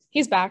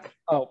he's back.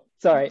 Oh,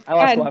 sorry, I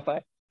lost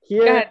Wi-Fi.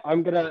 Here,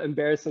 I'm going to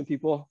embarrass some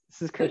people.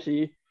 This is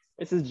Krishy.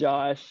 This is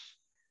Josh.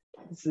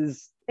 This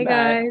is Matt,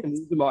 guys. and this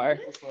is Damar.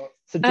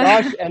 So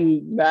Josh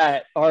and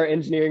Matt are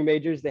engineering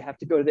majors. They have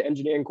to go to the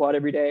engineering quad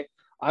every day.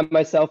 I'm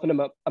myself, and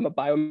I'm a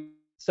bio.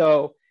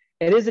 So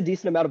it is a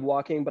decent amount of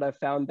walking, but I've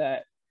found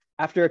that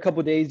after a couple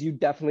of days, you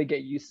definitely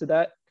get used to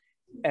that.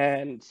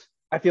 And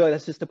I feel like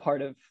that's just a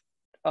part of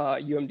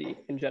UMD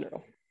in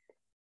general.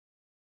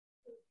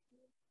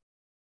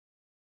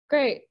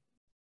 Great.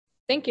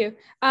 Thank you.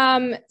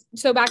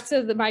 So back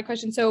to my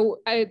question. So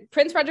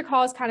Prince Frederick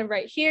Hall is kind of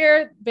right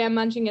here. Van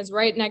Munching is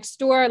right next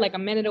door, like a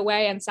minute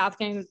away, and South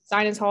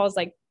Kensington Hall is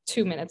like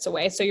 2 minutes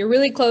away. So you're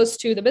really close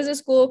to the business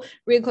school,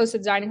 really close to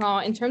the dining hall.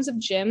 In terms of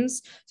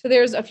gyms, so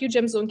there's a few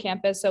gyms on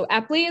campus. So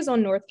Epley is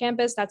on North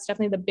Campus. That's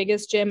definitely the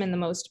biggest gym and the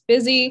most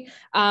busy,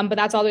 but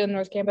that's all the way on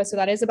North Campus. So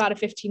that is about a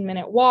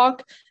 15-minute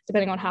walk,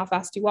 depending on how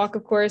fast you walk,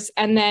 of course.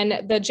 And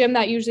then the gym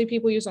that usually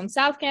people use on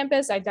South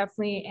Campus, I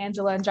definitely,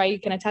 Angela and Jai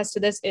can attest to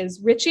this, is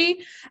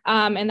Ritchie.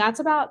 And that's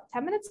about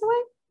 10 minutes away.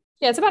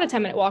 Yeah, it's about a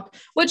 10-minute walk,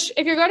 which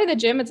if you're going to the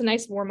gym, it's a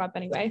nice warm up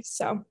anyway.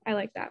 So I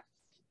like that.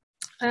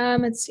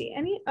 Let's see,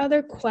 any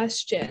other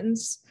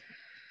questions?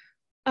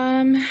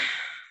 I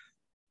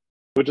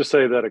would just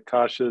say that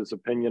Akash's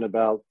opinion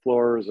about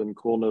floors and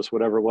coolness,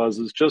 whatever it was,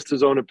 is just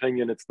his own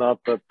opinion. It's not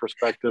the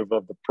perspective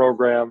of the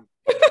program.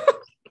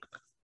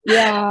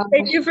 Yeah.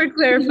 Thank you for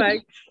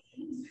clarifying.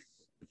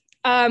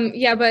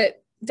 Yeah,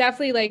 but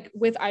definitely like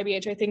with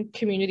IBH, I think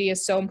community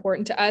is so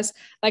important to us.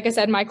 Like I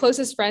said, my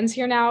closest friends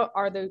here now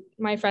are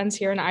my friends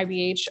here in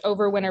IBH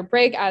over winter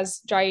break, as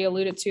Jai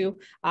alluded to.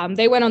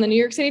 They went on the New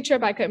York City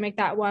trip. I couldn't make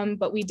that one,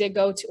 but we did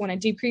go on a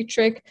Deep Creek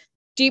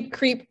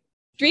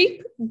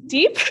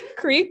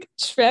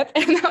trip,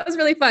 and that was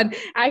really fun.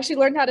 I actually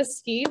learned how to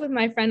ski with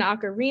my friend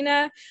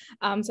Ocarina,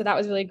 so that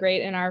was really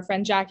great. And our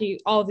friend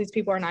Jackie, all of these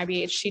people are in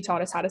IBH, she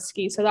taught us how to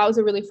ski, so that was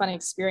a really fun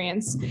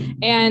experience.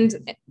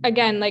 And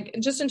again, like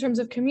just in terms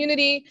of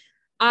community,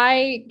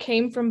 I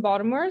came from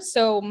Baltimore,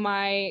 so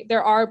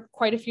there are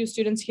quite a few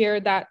students here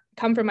that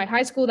come from my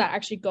high school that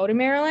actually go to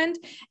Maryland.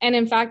 And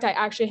in fact, I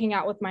actually hang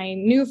out with my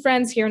new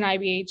friends here in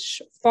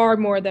IBH far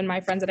more than my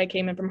friends that I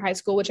came in from high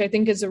school, which I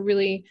think is a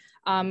really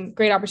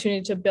great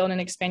opportunity to build and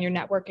expand your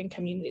network and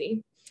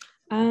community.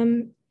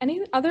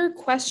 Any other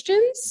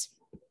questions?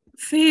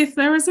 Faith,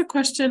 there was a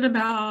question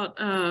about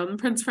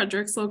Prince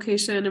Frederick's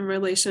location in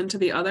relation to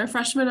the other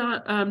freshman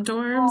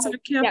dorms on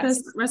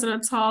campus, yes,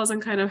 residence halls,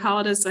 and kind of how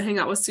it is to hang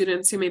out with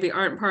students who maybe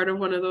aren't part of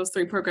one of those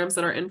 3 programs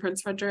that are in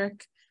Prince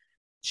Frederick.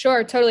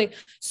 Sure, totally.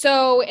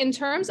 So in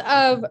terms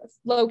of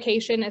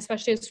location,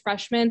 especially as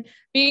freshmen,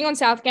 being on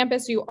South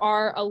Campus, you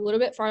are a little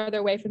bit farther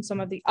away from some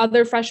of the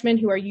other freshmen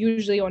who are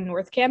usually on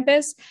North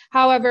Campus.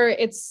 However,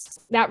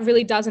 that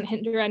really doesn't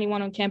hinder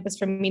anyone on campus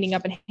from meeting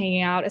up and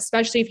hanging out,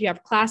 especially if you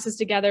have classes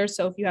together.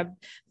 So if you have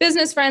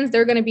business friends,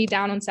 they're going to be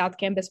down on South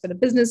Campus for the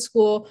business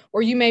school,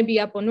 or you may be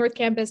up on North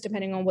Campus,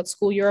 depending on what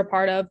school you're a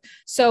part of.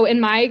 So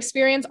in my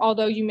experience,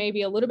 although you may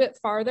be a little bit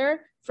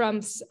farther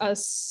from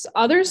us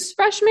other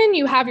freshmen,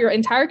 you have your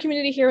entire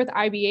community here with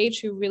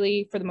IBH, who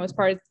really, for the most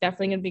part, is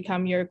definitely going to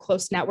become your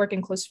close network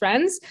and close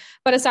friends.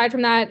 But aside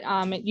from that,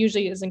 it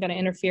usually isn't going to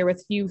interfere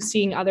with you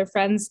seeing other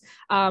friends.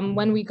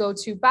 When we go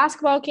to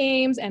basketball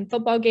games and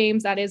football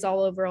games, that is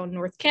all over on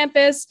North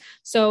Campus.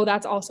 So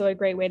that's also a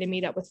great way to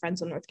meet up with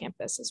friends on North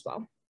Campus as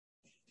well.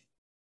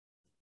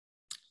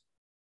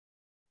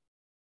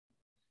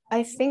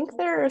 I think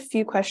there are a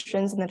few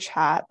questions in the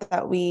chat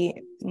that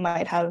we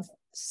might have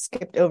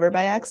skipped over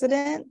by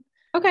accident.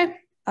 Okay.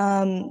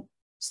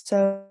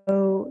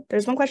 So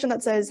there's one question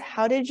that says,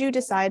 how did you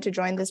decide to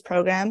join this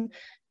program,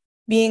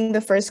 being the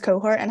first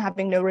cohort and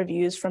having no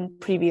reviews from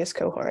previous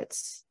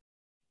cohorts?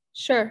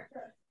 Sure.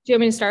 Do you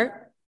want me to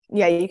start?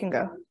 Yeah, you can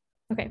go.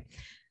 Okay.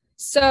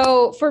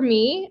 So for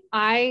me,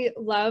 I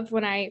love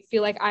when I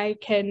feel like I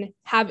can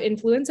have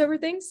influence over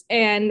things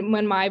and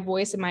when my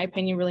voice and my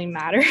opinion really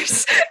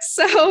matters.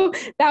 So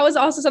that was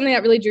also something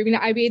that really drew me to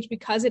IBH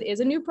because it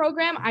is a new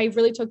program. I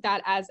really took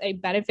that as a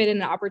benefit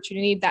and an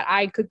opportunity that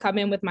I could come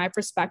in with my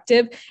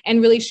perspective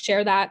and really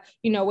share that,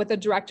 with the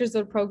directors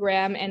of the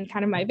program and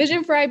kind of my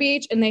vision for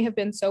IBH. And they have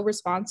been so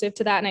responsive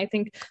to that. And I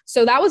think,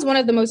 so that was one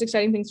of the most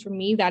exciting things for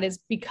me, that is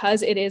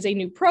because it is a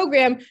new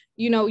program,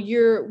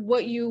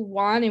 what you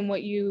want and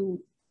what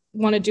you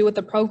want to do with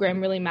the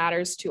program really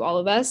matters to all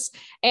of us.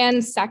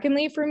 And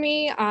secondly, for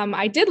me,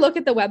 I did look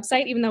at the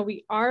website, even though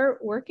we are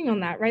working on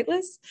that, right,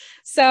 Liz?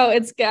 So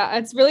it's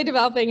really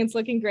developing. It's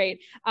looking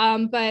great.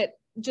 But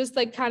just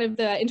like kind of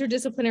the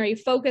interdisciplinary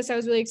focus I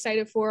was really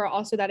excited for.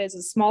 Also, that is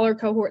a smaller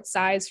cohort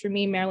size. For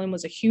me, Maryland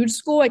was a huge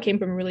school. I came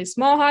from a really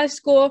small high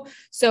school.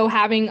 So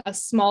having a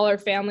smaller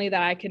family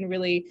that I can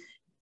really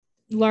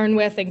learn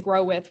with and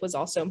grow with was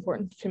also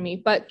important to me.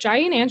 But Jai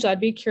and Angela, I'd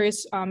be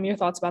curious your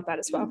thoughts about that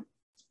as well.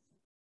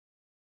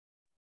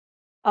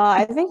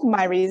 I think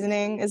my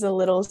reasoning is a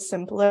little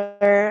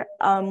simpler.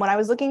 When I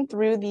was looking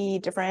through the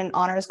different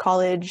honors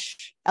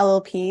college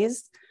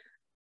LLPs,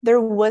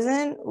 there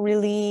wasn't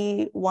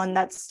really one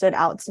that stood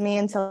out to me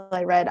until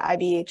I read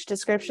IBH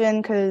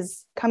description,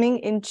 because coming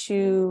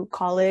into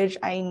college,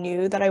 I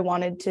knew that I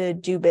wanted to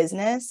do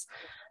business,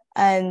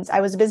 and I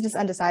was a business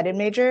undecided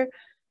major.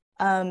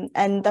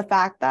 And the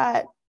fact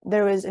that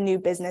there was a new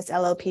business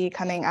LLP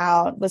coming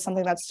out was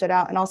something that stood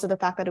out. And also the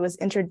fact that it was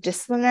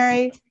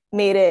interdisciplinary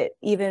made it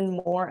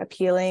even more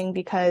appealing,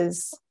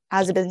 because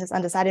as a business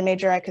undecided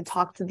major, I could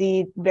talk to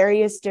the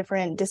various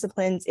different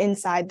disciplines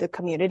inside the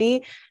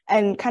community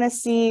and kind of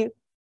see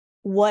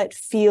what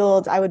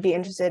field I would be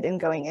interested in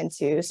going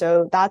into.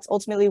 So that's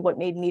ultimately what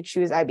made me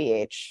choose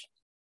IBH.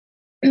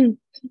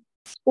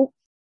 Oh,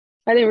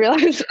 I didn't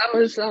realize I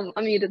was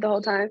unmuted the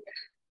whole time.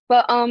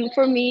 But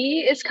for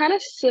me, it's kind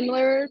of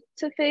similar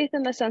to Faith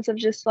in the sense of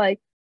just like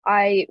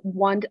I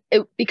want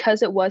it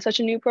because it was such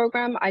a new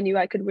program. I knew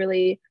I could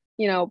really,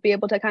 be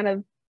able to kind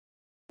of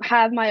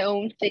have my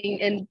own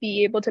thing and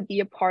be able to be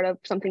a part of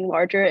something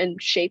larger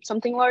and shape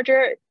something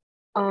larger.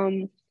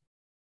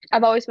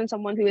 I've always been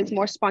someone who is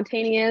more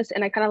spontaneous,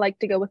 and I kind of like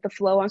to go with the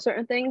flow on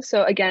certain things.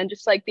 So again,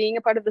 just like being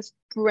a part of this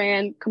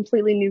brand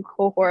completely new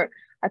cohort,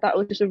 I thought it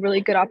was just a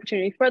really good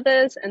opportunity for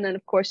this. And then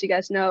of course, you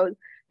guys know,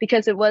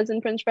 because it was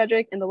in Prince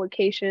Frederick and the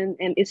location,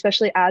 and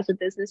especially as a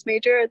business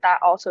major, that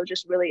also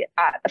just really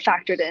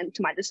factored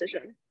into my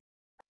decision.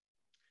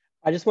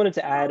 I just wanted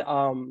to add,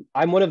 I'm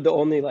one of the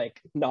only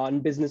like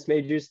non-business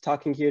majors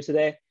talking here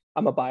today.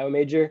 I'm a bio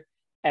major.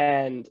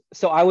 And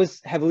so I was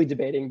heavily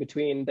debating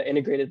between the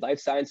integrated life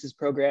sciences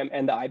program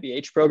and the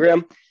IBH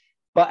program.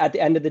 But at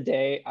the end of the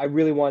day, I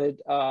really wanted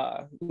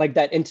like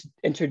that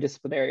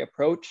interdisciplinary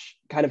approach,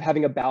 kind of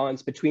having a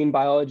balance between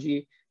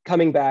biology,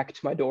 coming back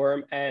to my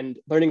dorm and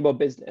learning about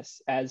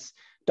business. As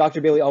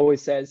Dr. Bailey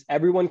always says,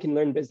 everyone can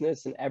learn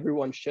business and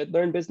everyone should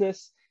learn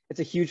business. It's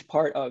a huge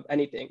part of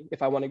anything.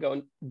 If I want to go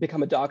and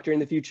become a doctor in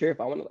the future,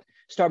 if I want to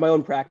start my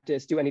own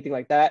practice, do anything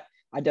like that,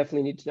 I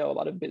definitely need to know a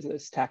lot of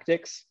business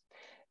tactics.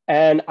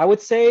 And I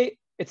would say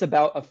it's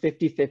about a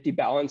 50-50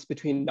 balance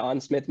between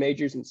non-Smith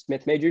majors and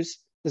Smith majors.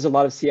 There's a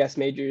lot of CS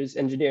majors,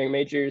 engineering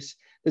majors.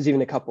 There's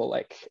even a couple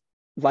like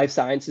life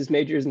sciences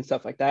majors and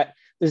stuff like that.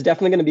 There's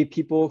definitely going to be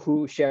people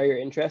who share your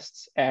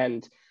interests.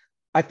 And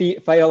I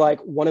feel like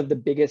one of the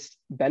biggest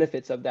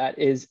benefits of that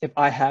is if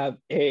I have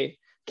a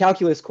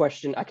calculus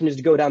question, I can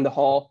just go down the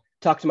hall,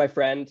 talk to my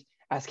friend,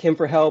 ask him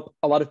for help.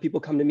 A lot of people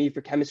come to me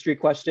for chemistry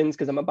questions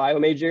because I'm a bio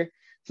major.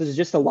 So there's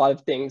just a lot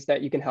of things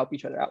that you can help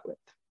each other out with.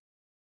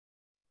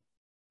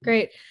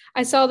 Great.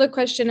 I saw the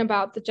question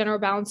about the general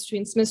balance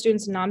between Smith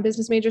students and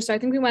non-business majors. So I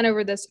think we went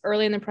over this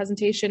early in the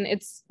presentation.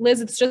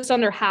 Liz, it's just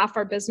under half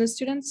our business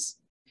students.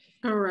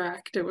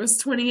 Correct. It was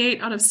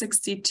 28 out of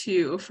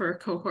 62 for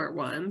cohort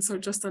 1, so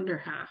just under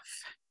half.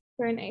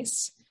 Very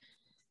nice.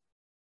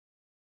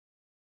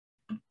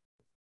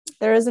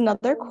 There is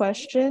another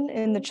question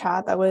in the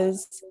chat that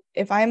was,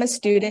 if I am a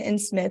student in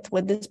Smith,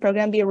 would this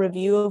program be a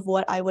review of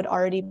what I would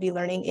already be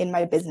learning in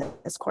my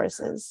business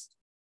courses?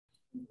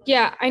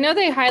 Yeah, I know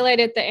they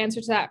highlighted the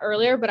answer to that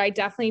earlier, but I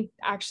definitely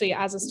actually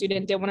as a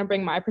student did want to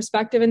bring my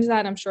perspective into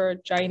that. I'm sure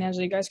Jai and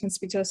Angela, you guys can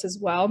speak to this as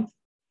well.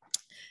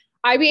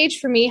 IBH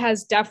for me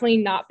has definitely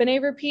not been a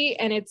repeat,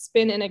 and it's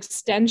been an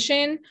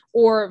extension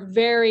or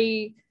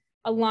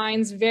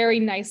aligns very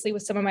nicely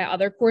with some of my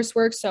other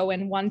coursework. So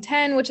in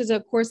 110, which is a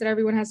course that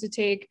everyone has to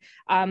take,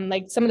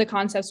 like some of the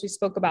concepts we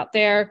spoke about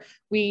there,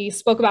 we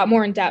spoke about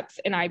more in depth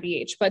in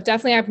IBH, but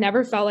definitely I've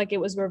never felt like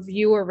it was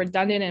review or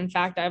redundant. In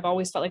fact, I've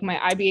always felt like my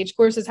IBH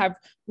courses have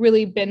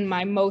really been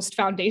my most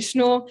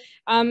foundational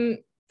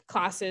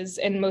classes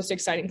and most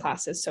exciting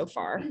classes so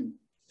far.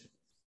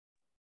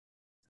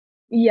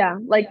 Yeah,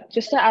 like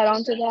just to add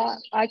on to that,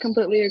 I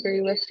completely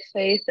agree with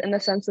Faith in the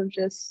sense of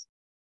just,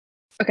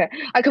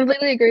 I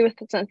completely agree with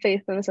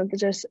Faith in the sense of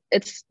just,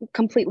 it's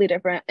completely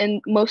different.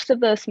 And most of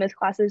the Smith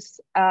classes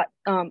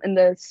in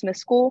the Smith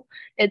school,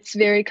 it's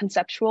very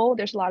conceptual.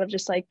 There's a lot of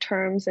just like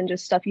terms and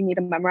just stuff you need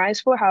to memorize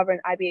for. However,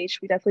 in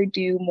IBH, we definitely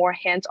do more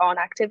hands-on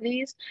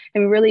activities,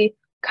 and we really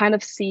kind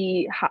of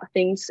see how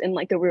things in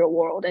like the real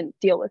world and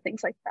deal with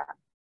things like that.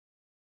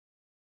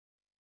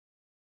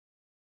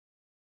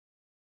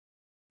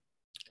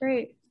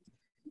 Great.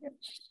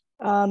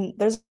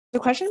 There's a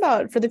question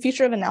about, for the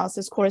future of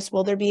analysis course,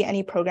 will there be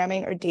any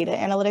programming or data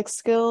analytics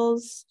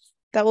skills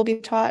that will be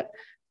taught?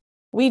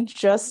 We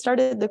just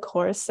started the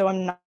course, so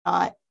I'm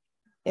not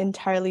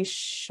entirely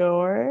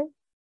sure.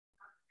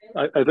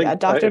 I think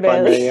Dr. if Bailey.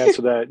 I may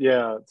answer that,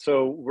 yeah.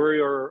 So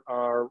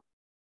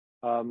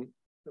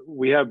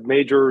we have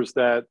majors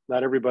that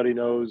not everybody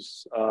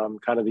knows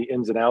kind of the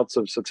ins and outs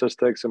of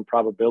statistics and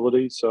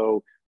probability.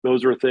 So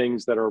those are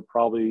things that are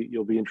probably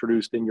you'll be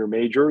introduced in your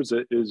majors.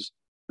 It is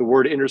the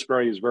word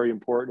interdisciplinary is very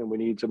important, and we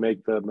need to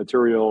make the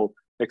material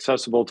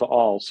accessible to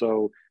all.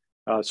 So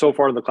so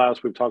far in the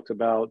class, we've talked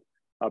about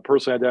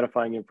personally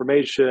identifying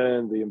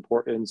information, the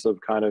importance of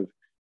kind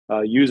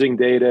of using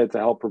data to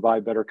help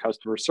provide better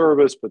customer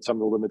service, but some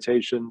of the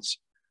limitations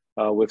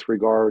with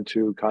regard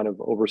to kind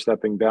of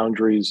overstepping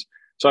boundaries.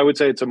 So I would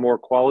say it's a more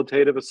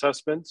qualitative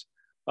assessment.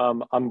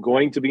 I'm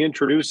going to be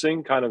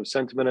introducing kind of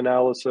sentiment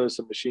analysis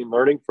and machine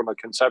learning from a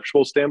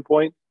conceptual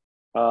standpoint,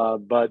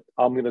 but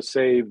I'm going to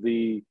save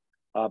the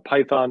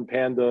Python,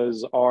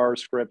 pandas, R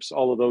scripts,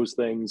 all of those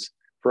things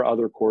for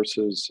other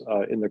courses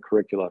in the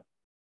curricula.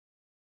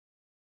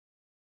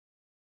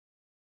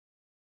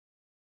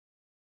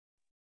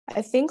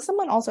 I think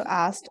someone also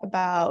asked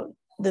about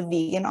the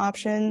vegan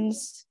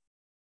options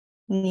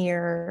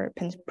near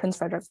Prince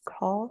Frederick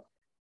Hall.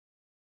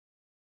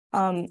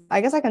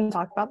 I guess I can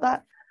talk about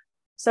that.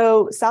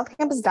 So South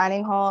Campus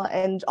Dining Hall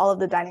and all of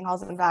the dining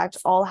halls, in fact,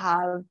 all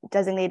have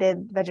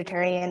designated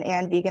vegetarian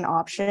and vegan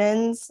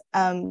options,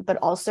 but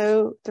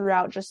also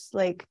throughout just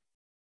like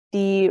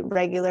the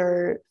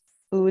regular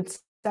food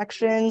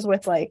sections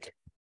with like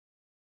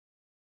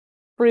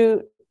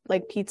fruit,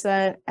 like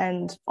pizza,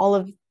 and all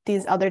of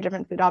these other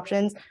different food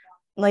options.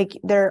 like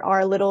there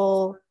are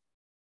little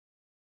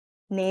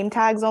name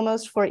tags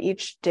almost for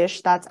each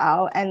dish that's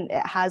out, and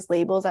it has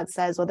labels that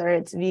says whether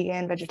it's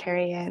vegan,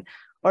 vegetarian,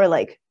 or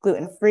like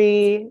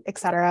gluten-free,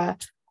 etc.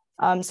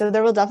 So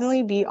there will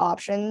definitely be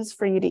options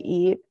for you to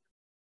eat.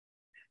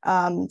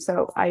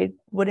 So I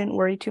wouldn't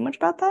worry too much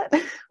about that.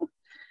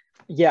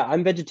 Yeah,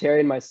 I'm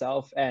vegetarian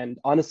myself, and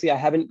honestly, I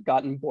haven't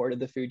gotten bored of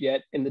the food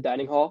yet in the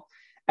dining hall.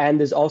 And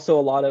there's also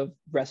a lot of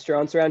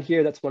restaurants around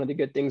here. That's one of the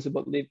good things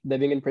about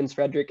living in Prince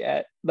Frederick.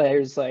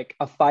 There's like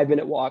a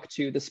 5-minute walk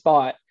to the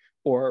Spot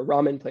or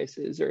ramen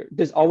places, or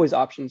there's always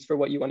options for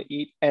what you want to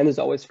eat, and there's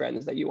always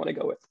friends that you want to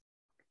go with.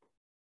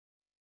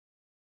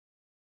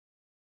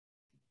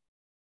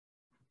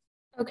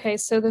 Okay,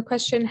 so the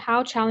question,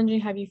 how challenging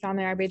have you found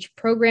the IBH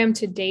program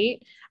to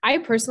date? I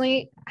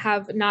personally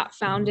have not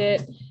found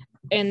it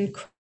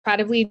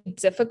incredibly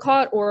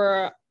difficult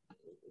or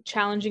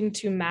challenging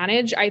to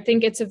manage. I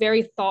think it's a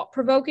very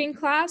thought-provoking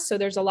class. So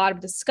there's a lot of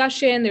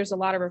discussion, there's a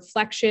lot of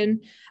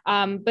reflection.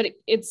 But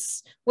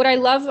it's what I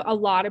love a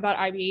lot about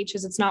IBH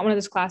is it's not one of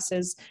those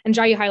classes, and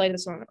Jai highlighted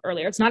this one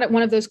earlier, it's not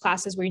one of those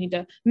classes where you need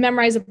to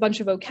memorize a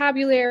bunch of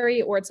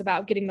vocabulary or it's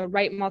about getting the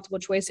right multiple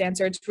choice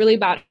answer. It's really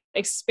about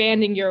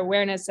expanding your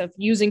awareness of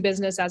using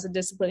business as a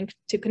discipline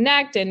to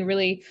connect and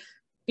really,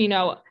 you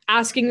know,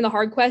 asking the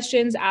hard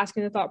questions,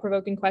 asking the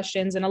thought-provoking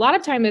questions. And a lot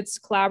of time it's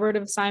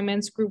collaborative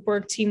assignments, group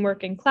work,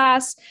 teamwork in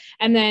class,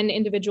 and then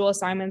individual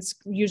assignments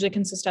usually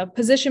consist of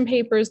position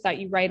papers that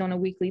you write on a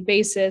weekly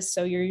basis.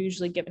 So you're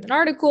usually given an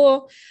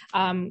article.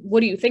 What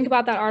do you think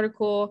about that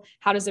article?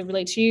 How does it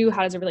relate to you?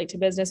 How does it relate to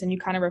business? And you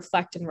kind of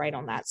reflect and write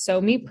on that. So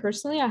me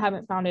personally, I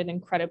haven't found it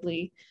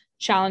incredibly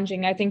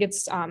challenging. I think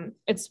it's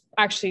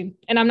actually,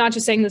 and I'm not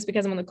just saying this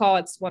because I'm on the call,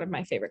 it's one of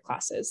my favorite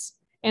classes.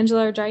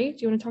 Angela or Jai, do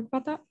you want to talk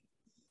about that?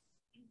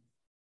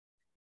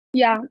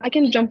 Yeah, I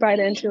can jump right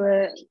into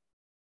it.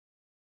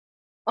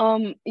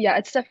 Yeah,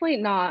 it's definitely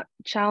not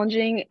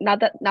challenging. Not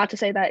to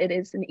say that it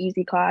is an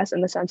easy class in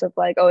the sense of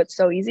like, oh, it's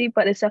so easy,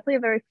 but it's definitely a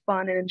very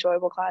fun and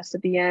enjoyable class to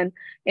be in.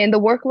 And the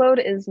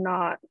workload is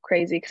not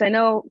crazy because I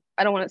know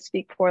I don't want to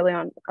speak poorly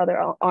on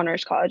other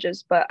honors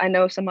colleges, but I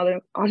know some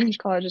other honors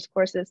colleges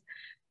courses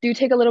do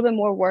take a little bit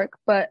more work,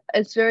 but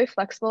it's very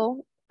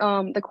flexible,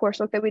 the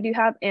coursework that we do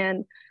have.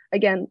 And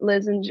again,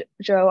 Liz and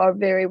Joe are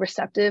very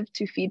receptive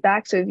to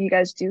feedback. So if you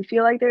guys do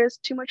feel like there's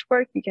too much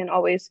work, you can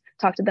always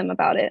talk to them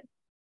about it.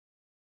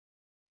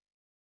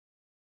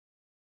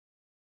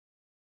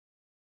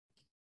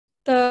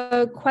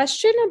 The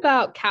question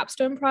about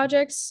capstone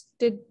projects,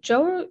 did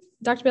Joe,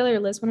 Dr. Bailey, or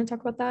Liz want to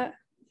talk about that?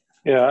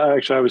 Yeah,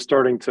 actually, I was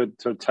starting to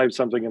type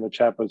something in the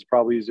chat, but it's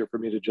probably easier for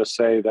me to just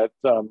say that,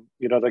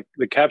 you know,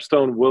 the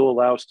capstone will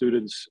allow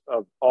students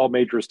of all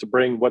majors to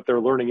bring what they're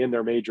learning in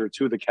their major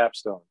to the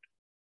capstone.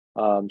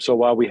 So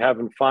while we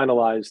haven't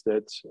finalized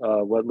it,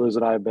 what Liz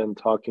and I have been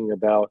talking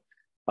about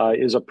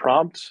is a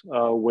prompt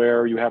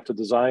where you have to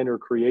design or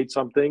create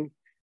something,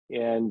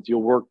 and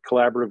you'll work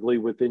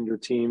collaboratively within your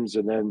teams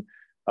and then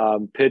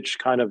pitch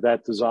kind of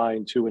that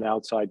design to an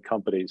outside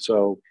company.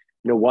 So,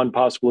 you know, one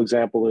possible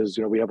example is,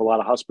 you know, we have a lot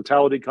of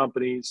hospitality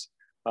companies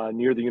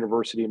near the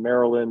University of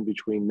Maryland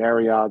between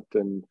Marriott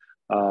and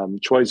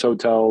Choice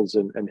Hotels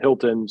and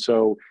Hilton.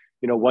 So,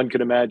 you know, one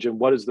can imagine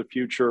what is the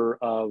future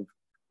of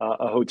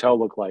a hotel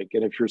look like.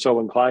 And if you're so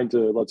inclined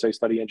to, let's say,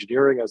 study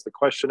engineering, as the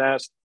question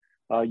asked,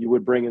 you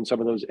would bring in some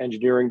of those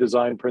engineering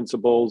design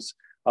principles,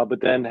 but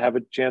then have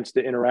a chance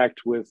to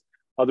interact with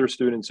other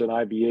students in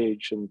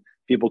IBH, and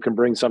people can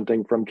bring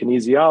something from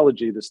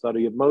kinesiology, the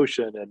study of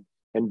motion,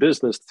 and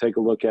business to take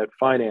a look at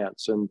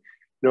finance. And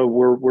you know,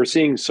 we're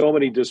seeing so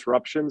many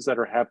disruptions that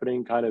are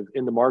happening kind of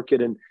in the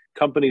market, and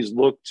companies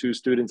look to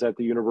students at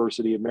the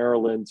University of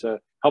Maryland to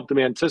help them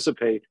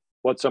anticipate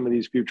what some of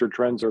these future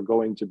trends are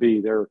going to be.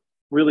 They're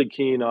really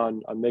keen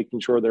on making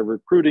sure they're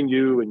recruiting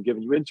you and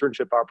giving you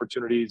internship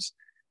opportunities.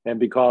 And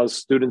because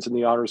students in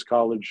the Honors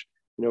College,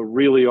 you know,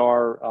 really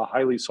are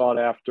highly sought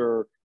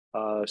after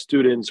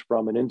students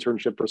from an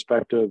internship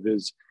perspective,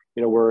 is,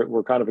 you know,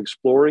 we're kind of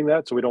exploring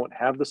that. So we don't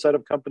have the set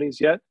of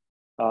companies yet,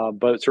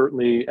 but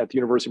certainly at the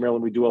University of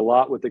Maryland, we do a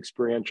lot with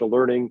experiential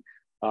learning.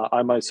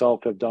 I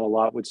myself have done a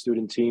lot with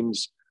student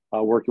teams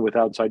working with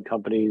outside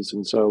companies.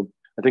 And so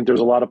I think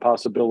there's a lot of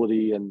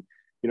possibility, and,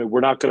 you know,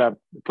 we're not going to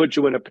put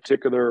you in a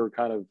particular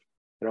kind of,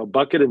 you know,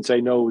 bucket and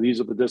say, no,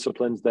 these are the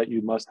disciplines that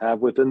you must have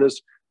within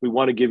this. We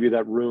want to give you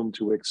that room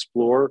to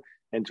explore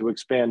and to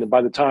expand. And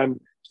by the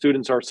time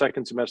students are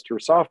second semester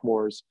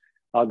sophomores,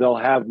 they'll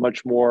have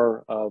much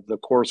more of the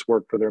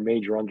coursework for their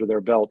major under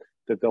their belt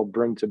that they'll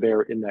bring to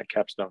bear in that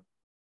capstone.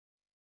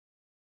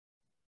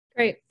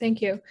 Great,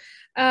 thank you.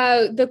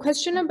 The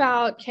question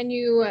about can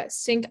you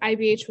sync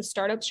IBH with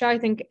startups, I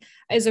think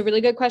is a really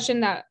good question.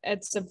 That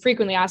it's a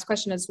frequently asked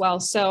question as well.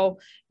 So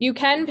you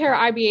can pair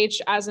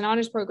IBH as an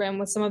honors program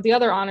with some of the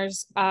other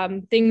honors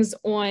things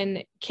on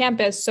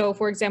campus. So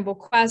for example,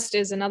 Quest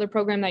is another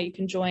program that you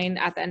can join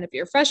at the end of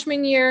your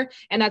freshman year,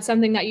 and that's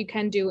something that you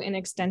can do in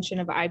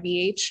extension of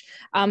IBH.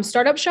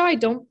 Startup Show,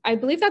 I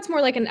believe that's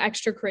more like an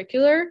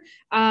extracurricular.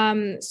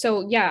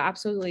 So yeah,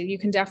 absolutely, you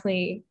can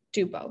definitely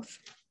do both.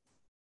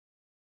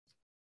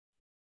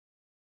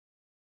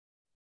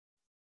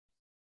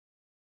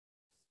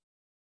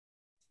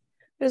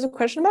 There's a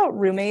question about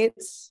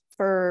roommates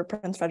for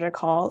Prince Frederick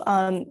Hall.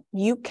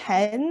 You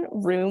can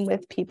room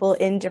with people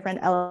in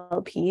different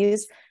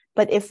LLPs,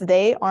 but if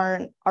they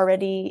aren't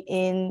already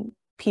in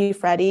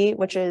P-Freddie,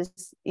 which is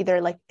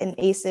either like an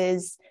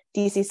ACES,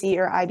 DCC,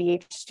 or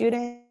IBH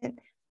student,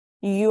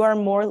 you are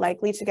more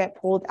likely to get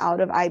pulled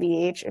out of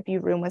IBH if you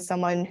room with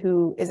someone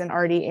who isn't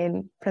already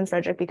in Prince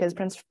Frederick, because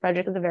Prince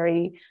Frederick is it's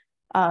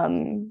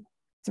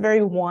a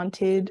very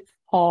wanted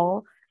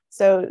hall.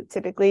 So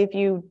typically, if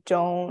you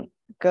don't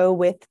go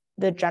with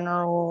the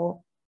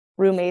general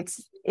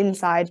roommates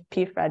inside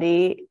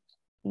P-Freddie,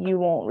 you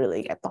won't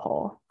really get the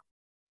hall.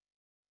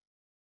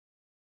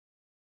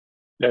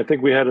 Yeah, I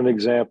think we had an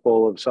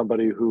example of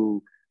somebody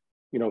who,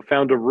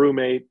 found a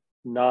roommate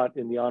not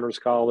in the honors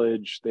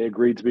college. They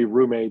agreed to be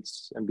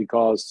roommates, and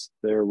because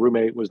their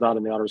roommate was not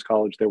in the honors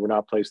college, they were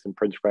not placed in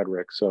Prince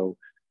Frederick. So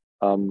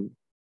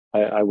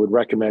I would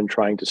recommend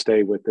trying to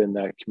stay within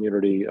that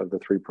community of the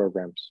three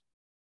programs.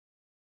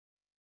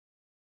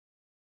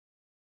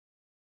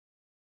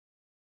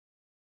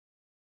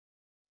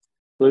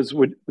 Liz,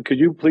 could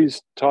you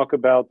please talk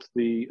about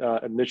the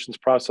admissions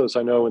process?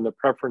 I know in the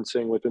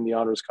preferencing within the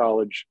honors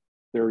college,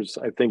 there's,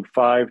 I think,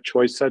 5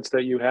 choice sets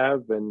that you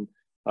have, and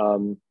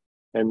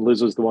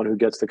Liz is the one who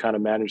gets to kind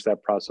of manage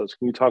that process.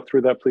 Can you talk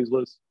through that, please,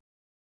 Liz?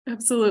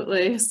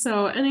 Absolutely.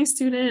 So any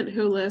student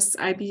who lists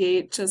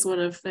IBH as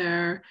one of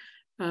their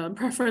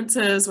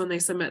preferences when they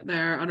submit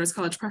their honors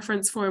college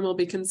preference form will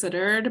be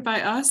considered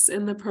by us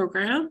in the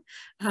program.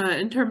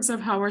 In terms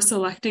of how we're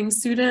selecting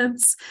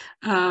students,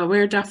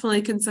 we're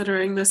definitely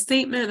considering the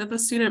statement that the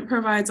student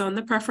provides on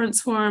the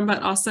preference form,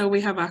 but also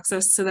we have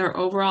access to their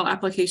overall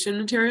application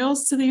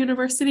materials to the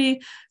university.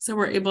 So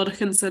we're able to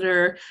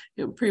consider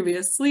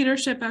previous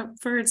leadership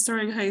efforts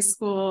during high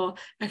school,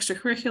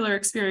 extracurricular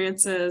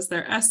experiences,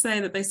 their essay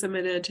that they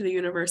submitted to the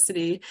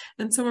university.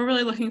 And so we're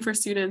really looking for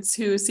students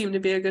who seem to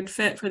be a good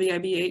fit for the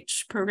IBH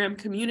program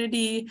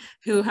community,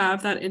 who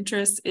have that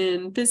interest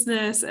in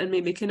business and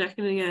maybe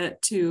connecting it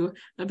to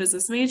a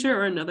business major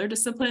or another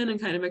discipline,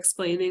 and kind of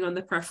explaining on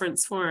the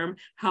preference form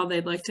how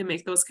they'd like to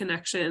make those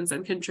connections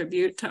and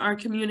contribute to our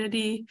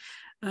community.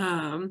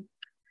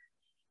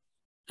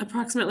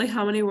 Approximately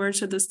how many words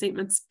should the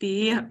statements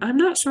be? I'm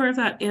not sure of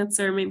that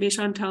answer. Maybe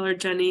Chantel or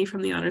Jenny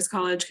from the Honors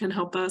College can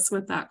help us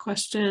with that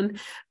question.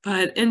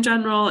 But in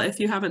general, if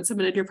you haven't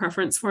submitted your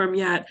preference form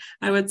yet,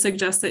 I would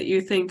suggest that you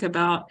think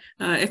about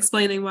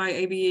explaining why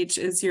ABH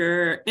is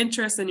your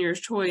interest and your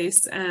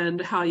choice,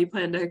 and how you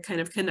plan to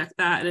kind of connect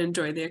that and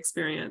enjoy the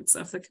experience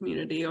of the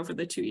community over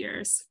the 2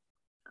 years.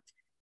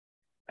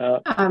 Yeah,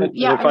 I'm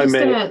just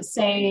going to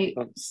say,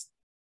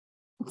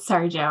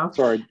 sorry, Joe.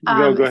 Sorry,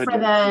 go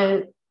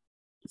ahead.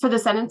 For the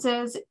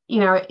sentences,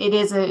 it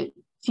is a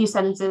few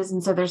sentences,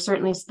 and so there's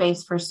certainly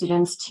space for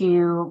students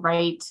to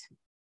write,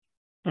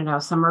 I don't know,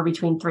 somewhere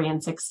between 3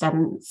 and 6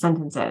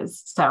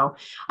 sentences. So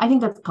I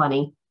think that's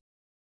plenty.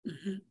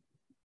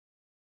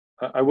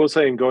 Mm-hmm. I will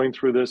say, in going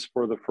through this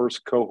for the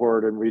first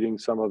cohort and reading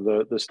some of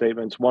the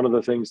statements, one of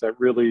the things that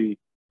really,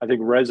 I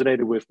think,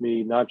 resonated with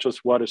me, not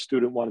just what a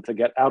student wanted to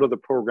get out of the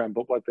program,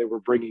 but what they were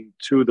bringing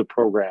to the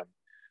program.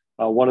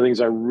 One of the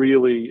things I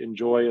really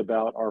enjoy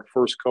about our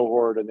first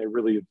cohort, and they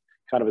really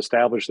kind of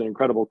established an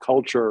incredible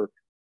culture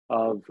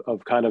of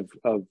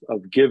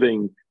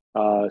giving.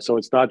 So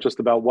it's not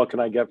just about what can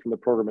I get from the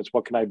program, it's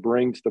what can I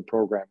bring to the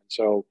program.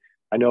 So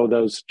I know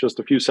those just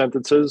a few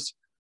sentences,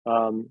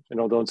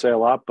 don't say a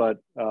lot, but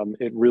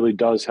it really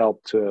does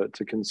help to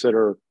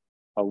consider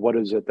what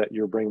is it that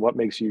you're bringing, what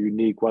makes you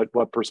unique,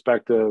 what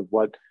perspective,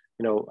 what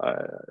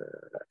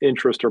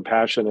interest or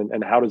passion,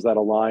 and how does that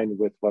align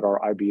with what our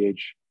IBH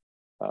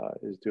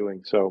is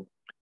doing. So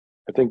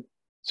I think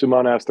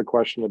Suman asked the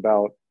question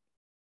about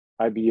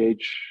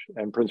IBH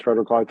and Prince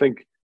Frederick Hall. I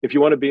think if you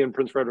want to be in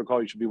Prince Frederick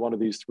Hall, you should be one of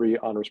these 3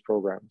 honors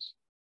programs.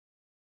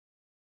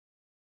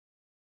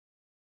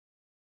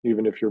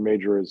 Even if your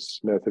major is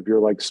Smith. If you're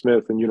like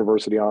Smith and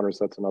University Honors,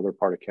 that's another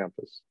part of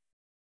campus.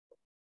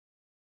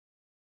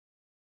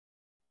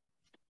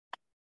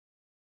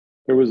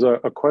 There was a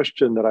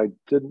question that I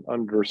didn't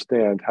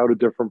understand. How do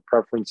different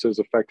preferences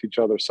affect each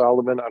other?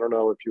 Solomon, I don't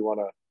know if you want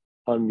to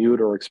unmute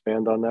or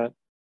expand on that.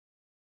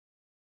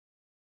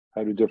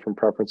 How do different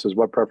preferences,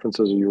 what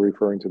preferences are you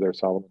referring to there,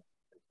 Solomon?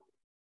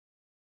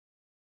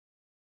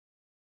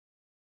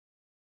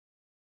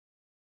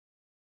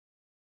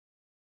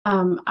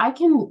 I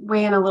can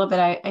weigh in a little bit.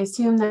 I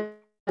assume that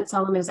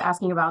Solomon is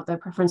asking about the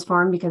preference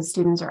form because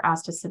students are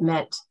asked to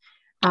submit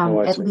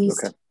at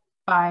least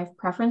 5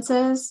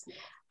 preferences.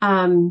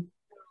 And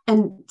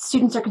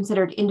students are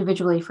considered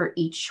individually for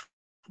each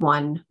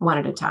one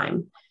at a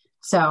time.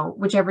 So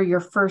whichever your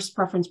first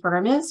preference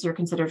program is, you're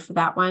considered for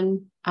that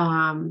one.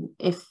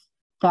 If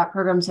that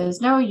program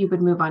says no, you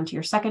would move on to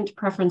your second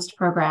preferenced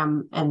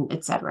program, and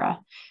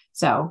etc.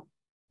 So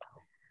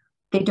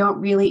they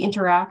don't really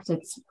interact.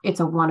 It's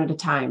a one at a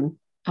time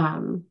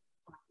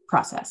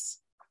process.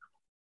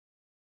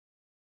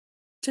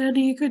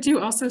 Jenny, could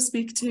you also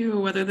speak to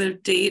whether the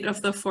date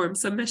of the form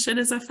submission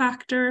is a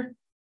factor?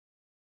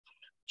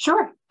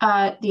 Sure.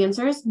 The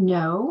answer is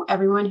no.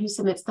 Everyone who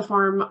submits the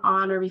form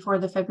on or before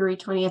the February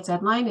 20th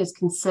deadline is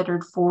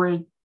considered for,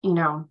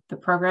 the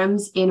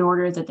programs in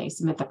order that they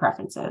submit the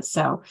preferences.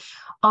 So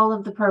all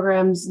of the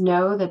programs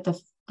know that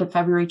the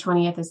February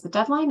 20th is the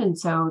deadline. And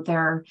so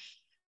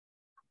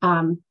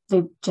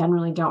they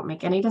generally don't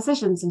make any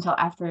decisions until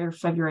after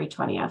February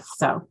 20th.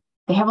 So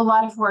they have a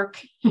lot of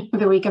work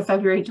the week of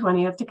February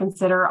 20th to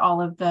consider all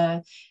of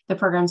the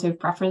programs who have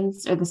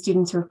preferenced, or the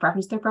students who have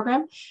preferenced their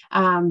program.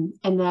 And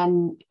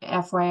then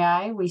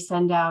FYI, we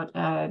send out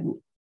an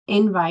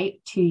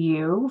invite to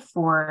you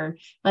for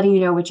letting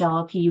you know which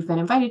LLP you've been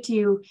invited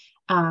to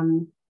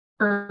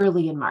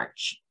early in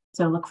March.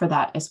 So look for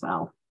that as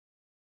well.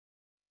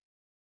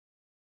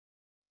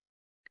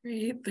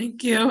 Great,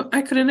 thank you.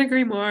 I couldn't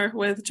agree more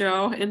with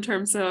Joe in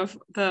terms of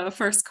the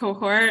first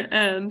cohort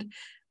and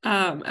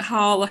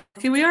how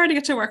lucky we are to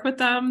get to work with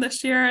them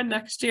this year and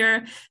next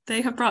year.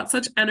 They have brought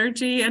such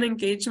energy and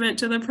engagement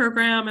to the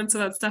program, and so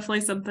that's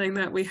definitely something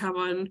that we have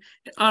on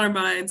our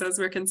minds as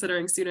we're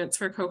considering students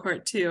for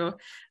cohort 2.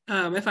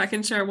 If I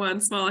can share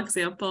one small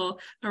example,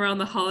 around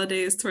the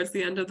holidays towards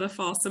the end of the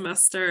fall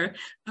semester,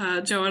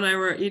 Joe and I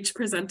were each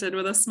presented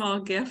with a small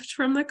gift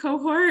from the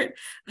cohort,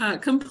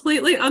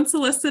 completely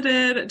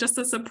unsolicited, just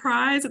a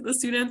surprise that the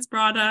students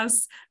brought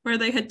us, where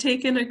they had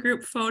taken a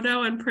group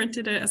photo and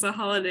printed it as a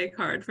holiday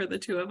card for the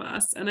two of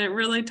us. And it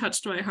really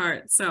touched my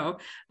heart. So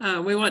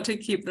we want to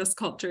keep this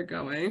culture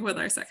going with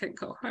our second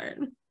cohort.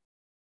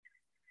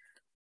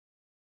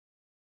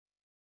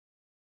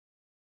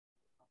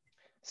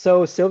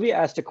 So Sylvia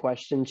asked a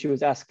question. She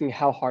was asking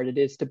how hard it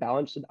is to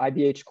balance an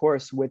IBH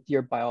course with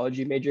your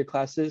biology major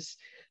classes.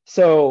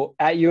 So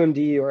at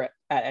UMD or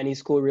at any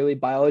school, really,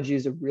 biology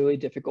is a really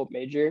difficult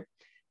major,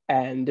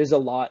 and there's a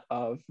lot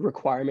of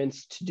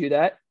requirements to do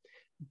that.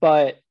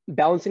 But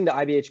balancing the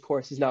IBH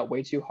course is not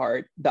way too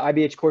hard. The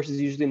IBH course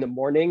is usually in the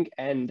morning,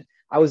 and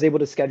I was able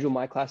to schedule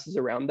my classes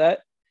around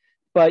that.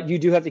 But you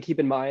do have to keep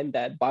in mind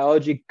that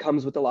biology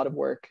comes with a lot of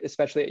work,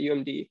 especially at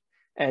UMD.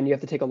 And you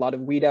have to take a lot of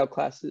weed out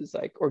classes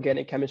like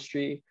organic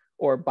chemistry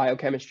or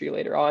biochemistry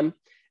later on.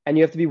 And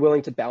you have to be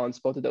willing to balance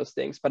both of those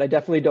things. But I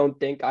definitely don't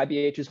think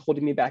IBH is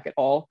holding me back at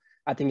all.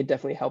 I think it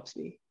definitely helps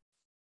me.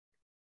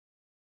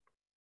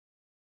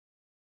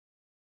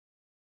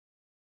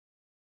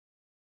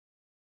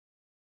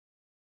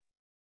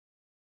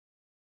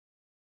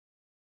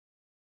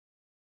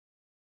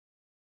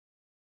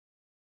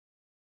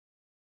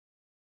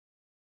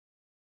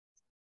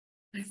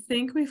 I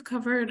think we've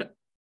covered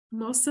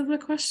most of the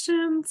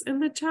questions in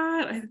the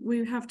chat.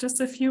 We have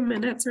just a few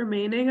minutes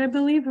remaining, I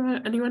believe.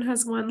 If anyone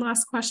has one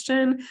last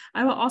question,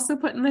 I will also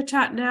put in the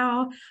chat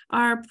now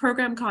our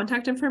program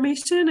contact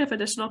information. If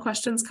additional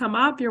questions come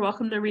up, you're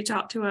welcome to reach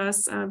out to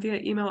us via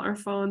email or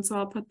phone. So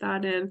I'll put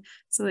that in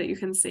so that you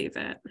can save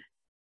it.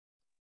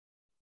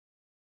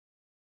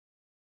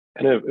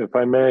 And if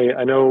I may,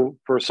 I know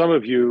for some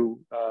of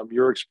you,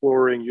 you're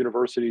exploring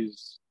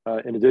universities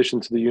in addition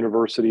to the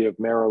University of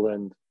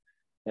Maryland.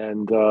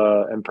 And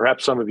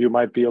perhaps some of you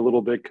might be a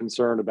little bit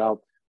concerned about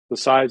the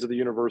size of the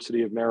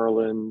University of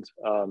Maryland.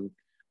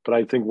 But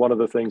I think one of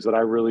the things that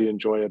I really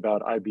enjoy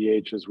about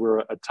IBH is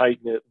we're a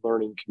tight-knit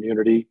learning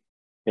community,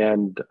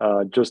 and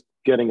just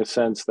getting a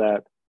sense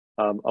that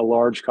a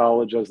large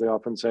college, as they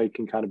often say,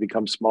 can kind of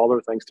become smaller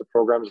thanks to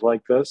programs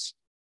like this.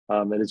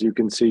 And as you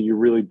can see, you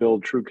really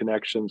build true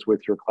connections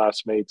with your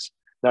classmates,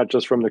 not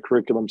just from the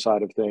curriculum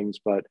side of things,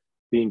 but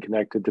being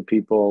connected to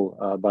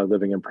people by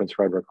living in Prince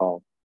Frederick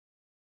Hall.